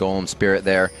and his Golem Spirit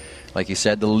there. Like you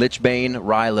said, the Lichbane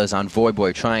Ryla's on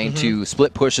Voyboy trying to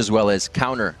split push as well as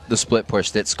counter the split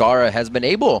push that Skara has been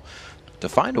able to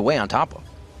find a way on top of.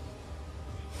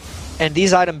 And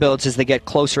these item builds, as they get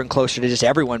closer and closer to just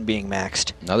everyone being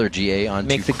maxed, another GA on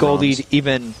make the gold lead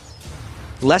even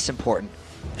less important.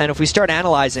 And if we start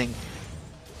analyzing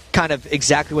kind of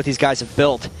exactly what these guys have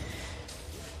built,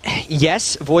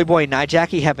 yes, Voyboy and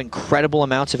Nijaki have incredible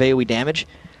amounts of AoE damage,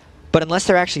 but unless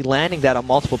they're actually landing that on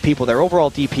multiple people, their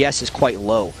overall DPS is quite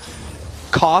low.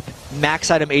 Cop, max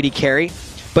item 80 carry,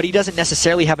 but he doesn't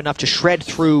necessarily have enough to shred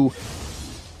through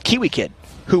Kiwi Kid,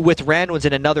 who with Randuin's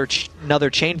and another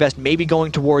Chain Vest, maybe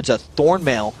going towards a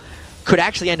Thornmail, could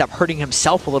actually end up hurting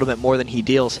himself a little bit more than he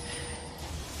deals.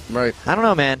 Right. I don't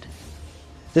know, man.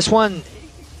 This one,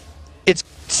 it's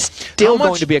still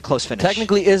going to be a close finish.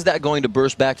 Technically, is that going to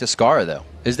burst back to Skara, though?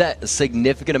 Is that a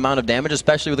significant amount of damage,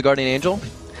 especially with the Guardian Angel?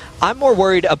 I'm more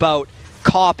worried about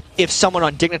Cop if someone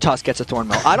on Dignitas gets a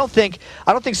Thornmail. I don't think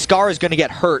Skara is going to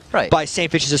get hurt by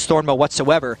St. Vicious' Thornmail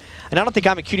whatsoever, and I don't think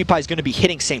I'm a Cutie Pie is going to be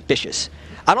hitting St. Vicious.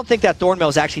 I don't think that Thornmail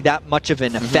is actually that much of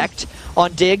an effect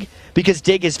on Dig, because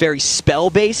Dig is very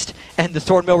spell-based, and the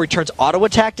Thornmail returns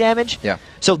auto-attack damage. Yeah.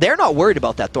 So they're not worried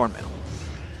about that Thornmail.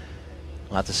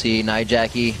 We'll have to see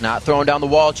Nijaki not throwing down the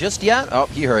wall just yet. Oh,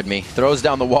 he heard me. Throws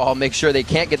down the wall, make sure they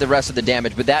can't get the rest of the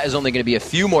damage, but that is only going to be a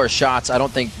few more shots. I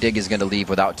don't think Dig is going to leave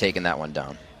without taking that one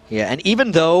down. Yeah, and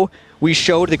even though we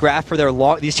showed the graph for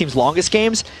these teams' longest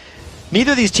games,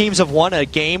 neither of these teams have won a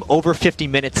game over 50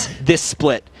 minutes this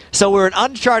split. So we're in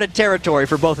uncharted territory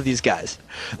for both of these guys.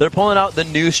 They're pulling out the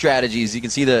new strategies. You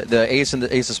can see the ace and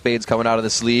the ace of spades coming out of the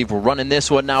sleeve. We're running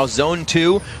this one now. Zone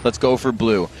 2. Let's go for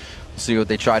blue. See what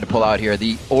they try to pull out here.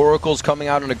 The Oracles coming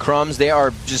out into Crumbs. They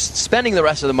are just spending the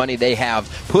rest of the money they have,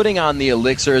 putting on the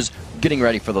elixirs, getting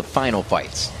ready for the final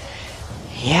fights.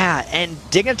 Yeah, and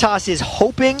Dignitas is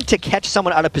hoping to catch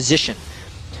someone out of position.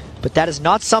 but that is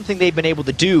not something they've been able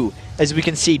to do, as we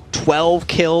can see 12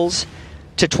 kills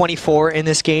to 24 in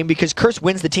this game, because Curse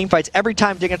wins the team fights every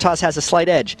time Dignitas has a slight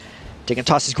edge.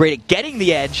 Dignitas is great at getting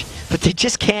the edge, but they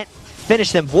just can't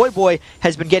finish them. Voyboy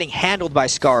has been getting handled by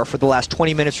Scar for the last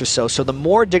 20 minutes or so, so the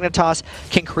more Dignitas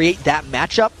can create that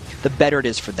matchup, the better it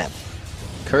is for them.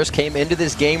 Curse came into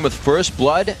this game with first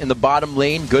blood in the bottom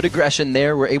lane. Good aggression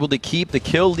there. We're able to keep the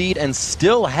kill lead and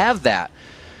still have that.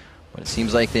 But it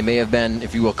seems like they may have been,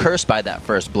 if you will, cursed by that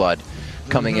first blood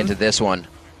coming into this one.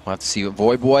 We'll have to see.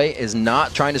 Voyboy is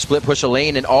not trying to split push a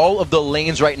lane, and all of the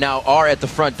lanes right now are at the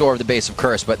front door of the base of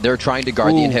Curse, but they're trying to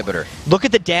guard the inhibitor. Look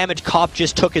at the damage Cop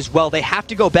just took as well. They have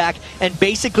to go back and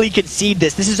basically concede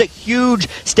this. This is a huge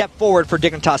step forward for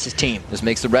Dignitas' team. This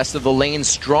makes the rest of the lanes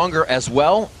stronger as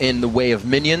well in the way of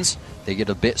minions. They get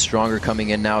a bit stronger coming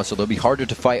in now, so they'll be harder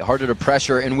to fight, harder to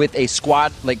pressure, and with a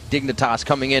squad like Dignitas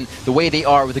coming in the way they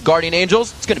are with the Guardian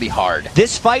Angels, it's going to be hard.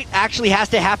 This fight actually has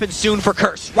to happen soon for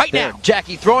Curse, right now.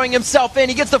 Jackie throwing himself in.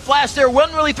 He gets the flash there.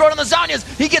 Wouldn't really throw it on the Zhonya's.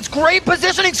 He gets great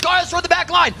positioning. Scars for the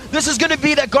back line. This is going to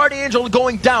be that Guardian Angel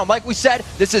going down. Like we said,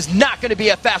 this is not going to be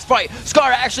a fast fight.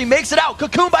 Scar actually makes it out.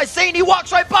 Cocoon by Sane. He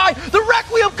walks right by. The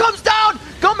Requiem comes down.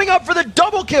 Coming up for the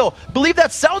double kill. Believe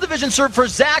that's Cell Division serve for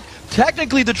Zach.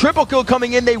 Technically the triple kill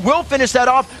coming in. They will finish that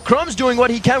off. Crumb's doing what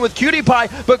he can with Cutie Pie,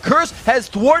 but Curse has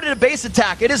thwarted a base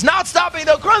attack. It is not stopping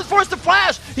though. Crumb's forced to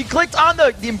flash. He clicked on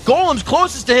the golems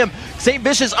closest to him. St.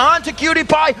 Vicious on to Cutie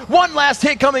Pie. One last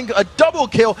hit coming, a double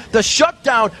kill. The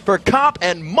shutdown for Cop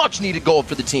and much needed gold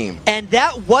for the team. And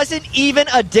that wasn't even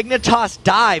a Dignitas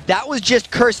dive. That was just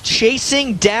Curse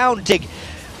chasing down Dig.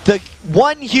 The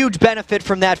one huge benefit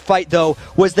from that fight, though,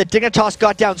 was that Dignitas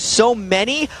got down so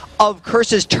many of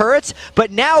Curse's turrets,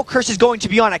 but now Curse is going to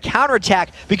be on a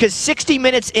counterattack because 60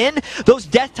 minutes in, those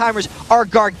death timers are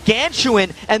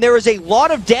gargantuan, and there is a lot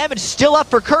of damage still up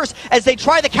for Curse as they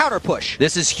try the counter push.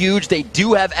 This is huge. They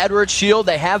do have Edward's shield.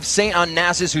 They have Saint on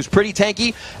Nasus, who's pretty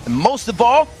tanky. And most of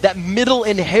all, that middle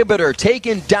inhibitor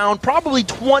taken down probably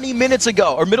 20 minutes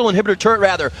ago, or middle inhibitor turret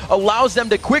rather, allows them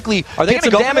to quickly get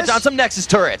some damage on some Nexus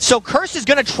turrets. So Curse is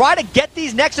going to try to get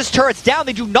these Nexus turrets down.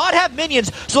 They do not have minions,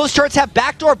 so those turrets have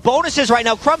backdoor bonuses right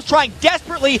now. Crumb's trying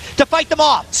desperately to fight them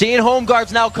off. Seeing home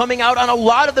guards now coming out on a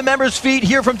lot of the members' feet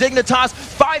here from Dignitas.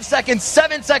 5 seconds,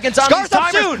 7 seconds on these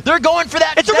timers. Soon. They're going for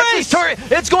that Nexus turret.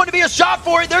 It's going to be a shot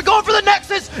for it. They're going for the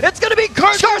Nexus. It's going to be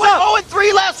Curse. They went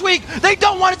 0-3 last week. They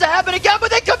don't want it to happen again,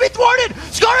 but they could be thwharted.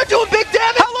 Scar doing big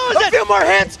damage. How low is it? A few more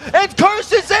hits, and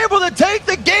Curse is able to take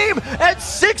the game at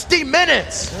 60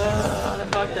 minutes.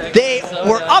 They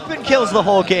were up in kills the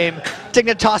whole game.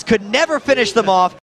 Dignitas could never finish them off.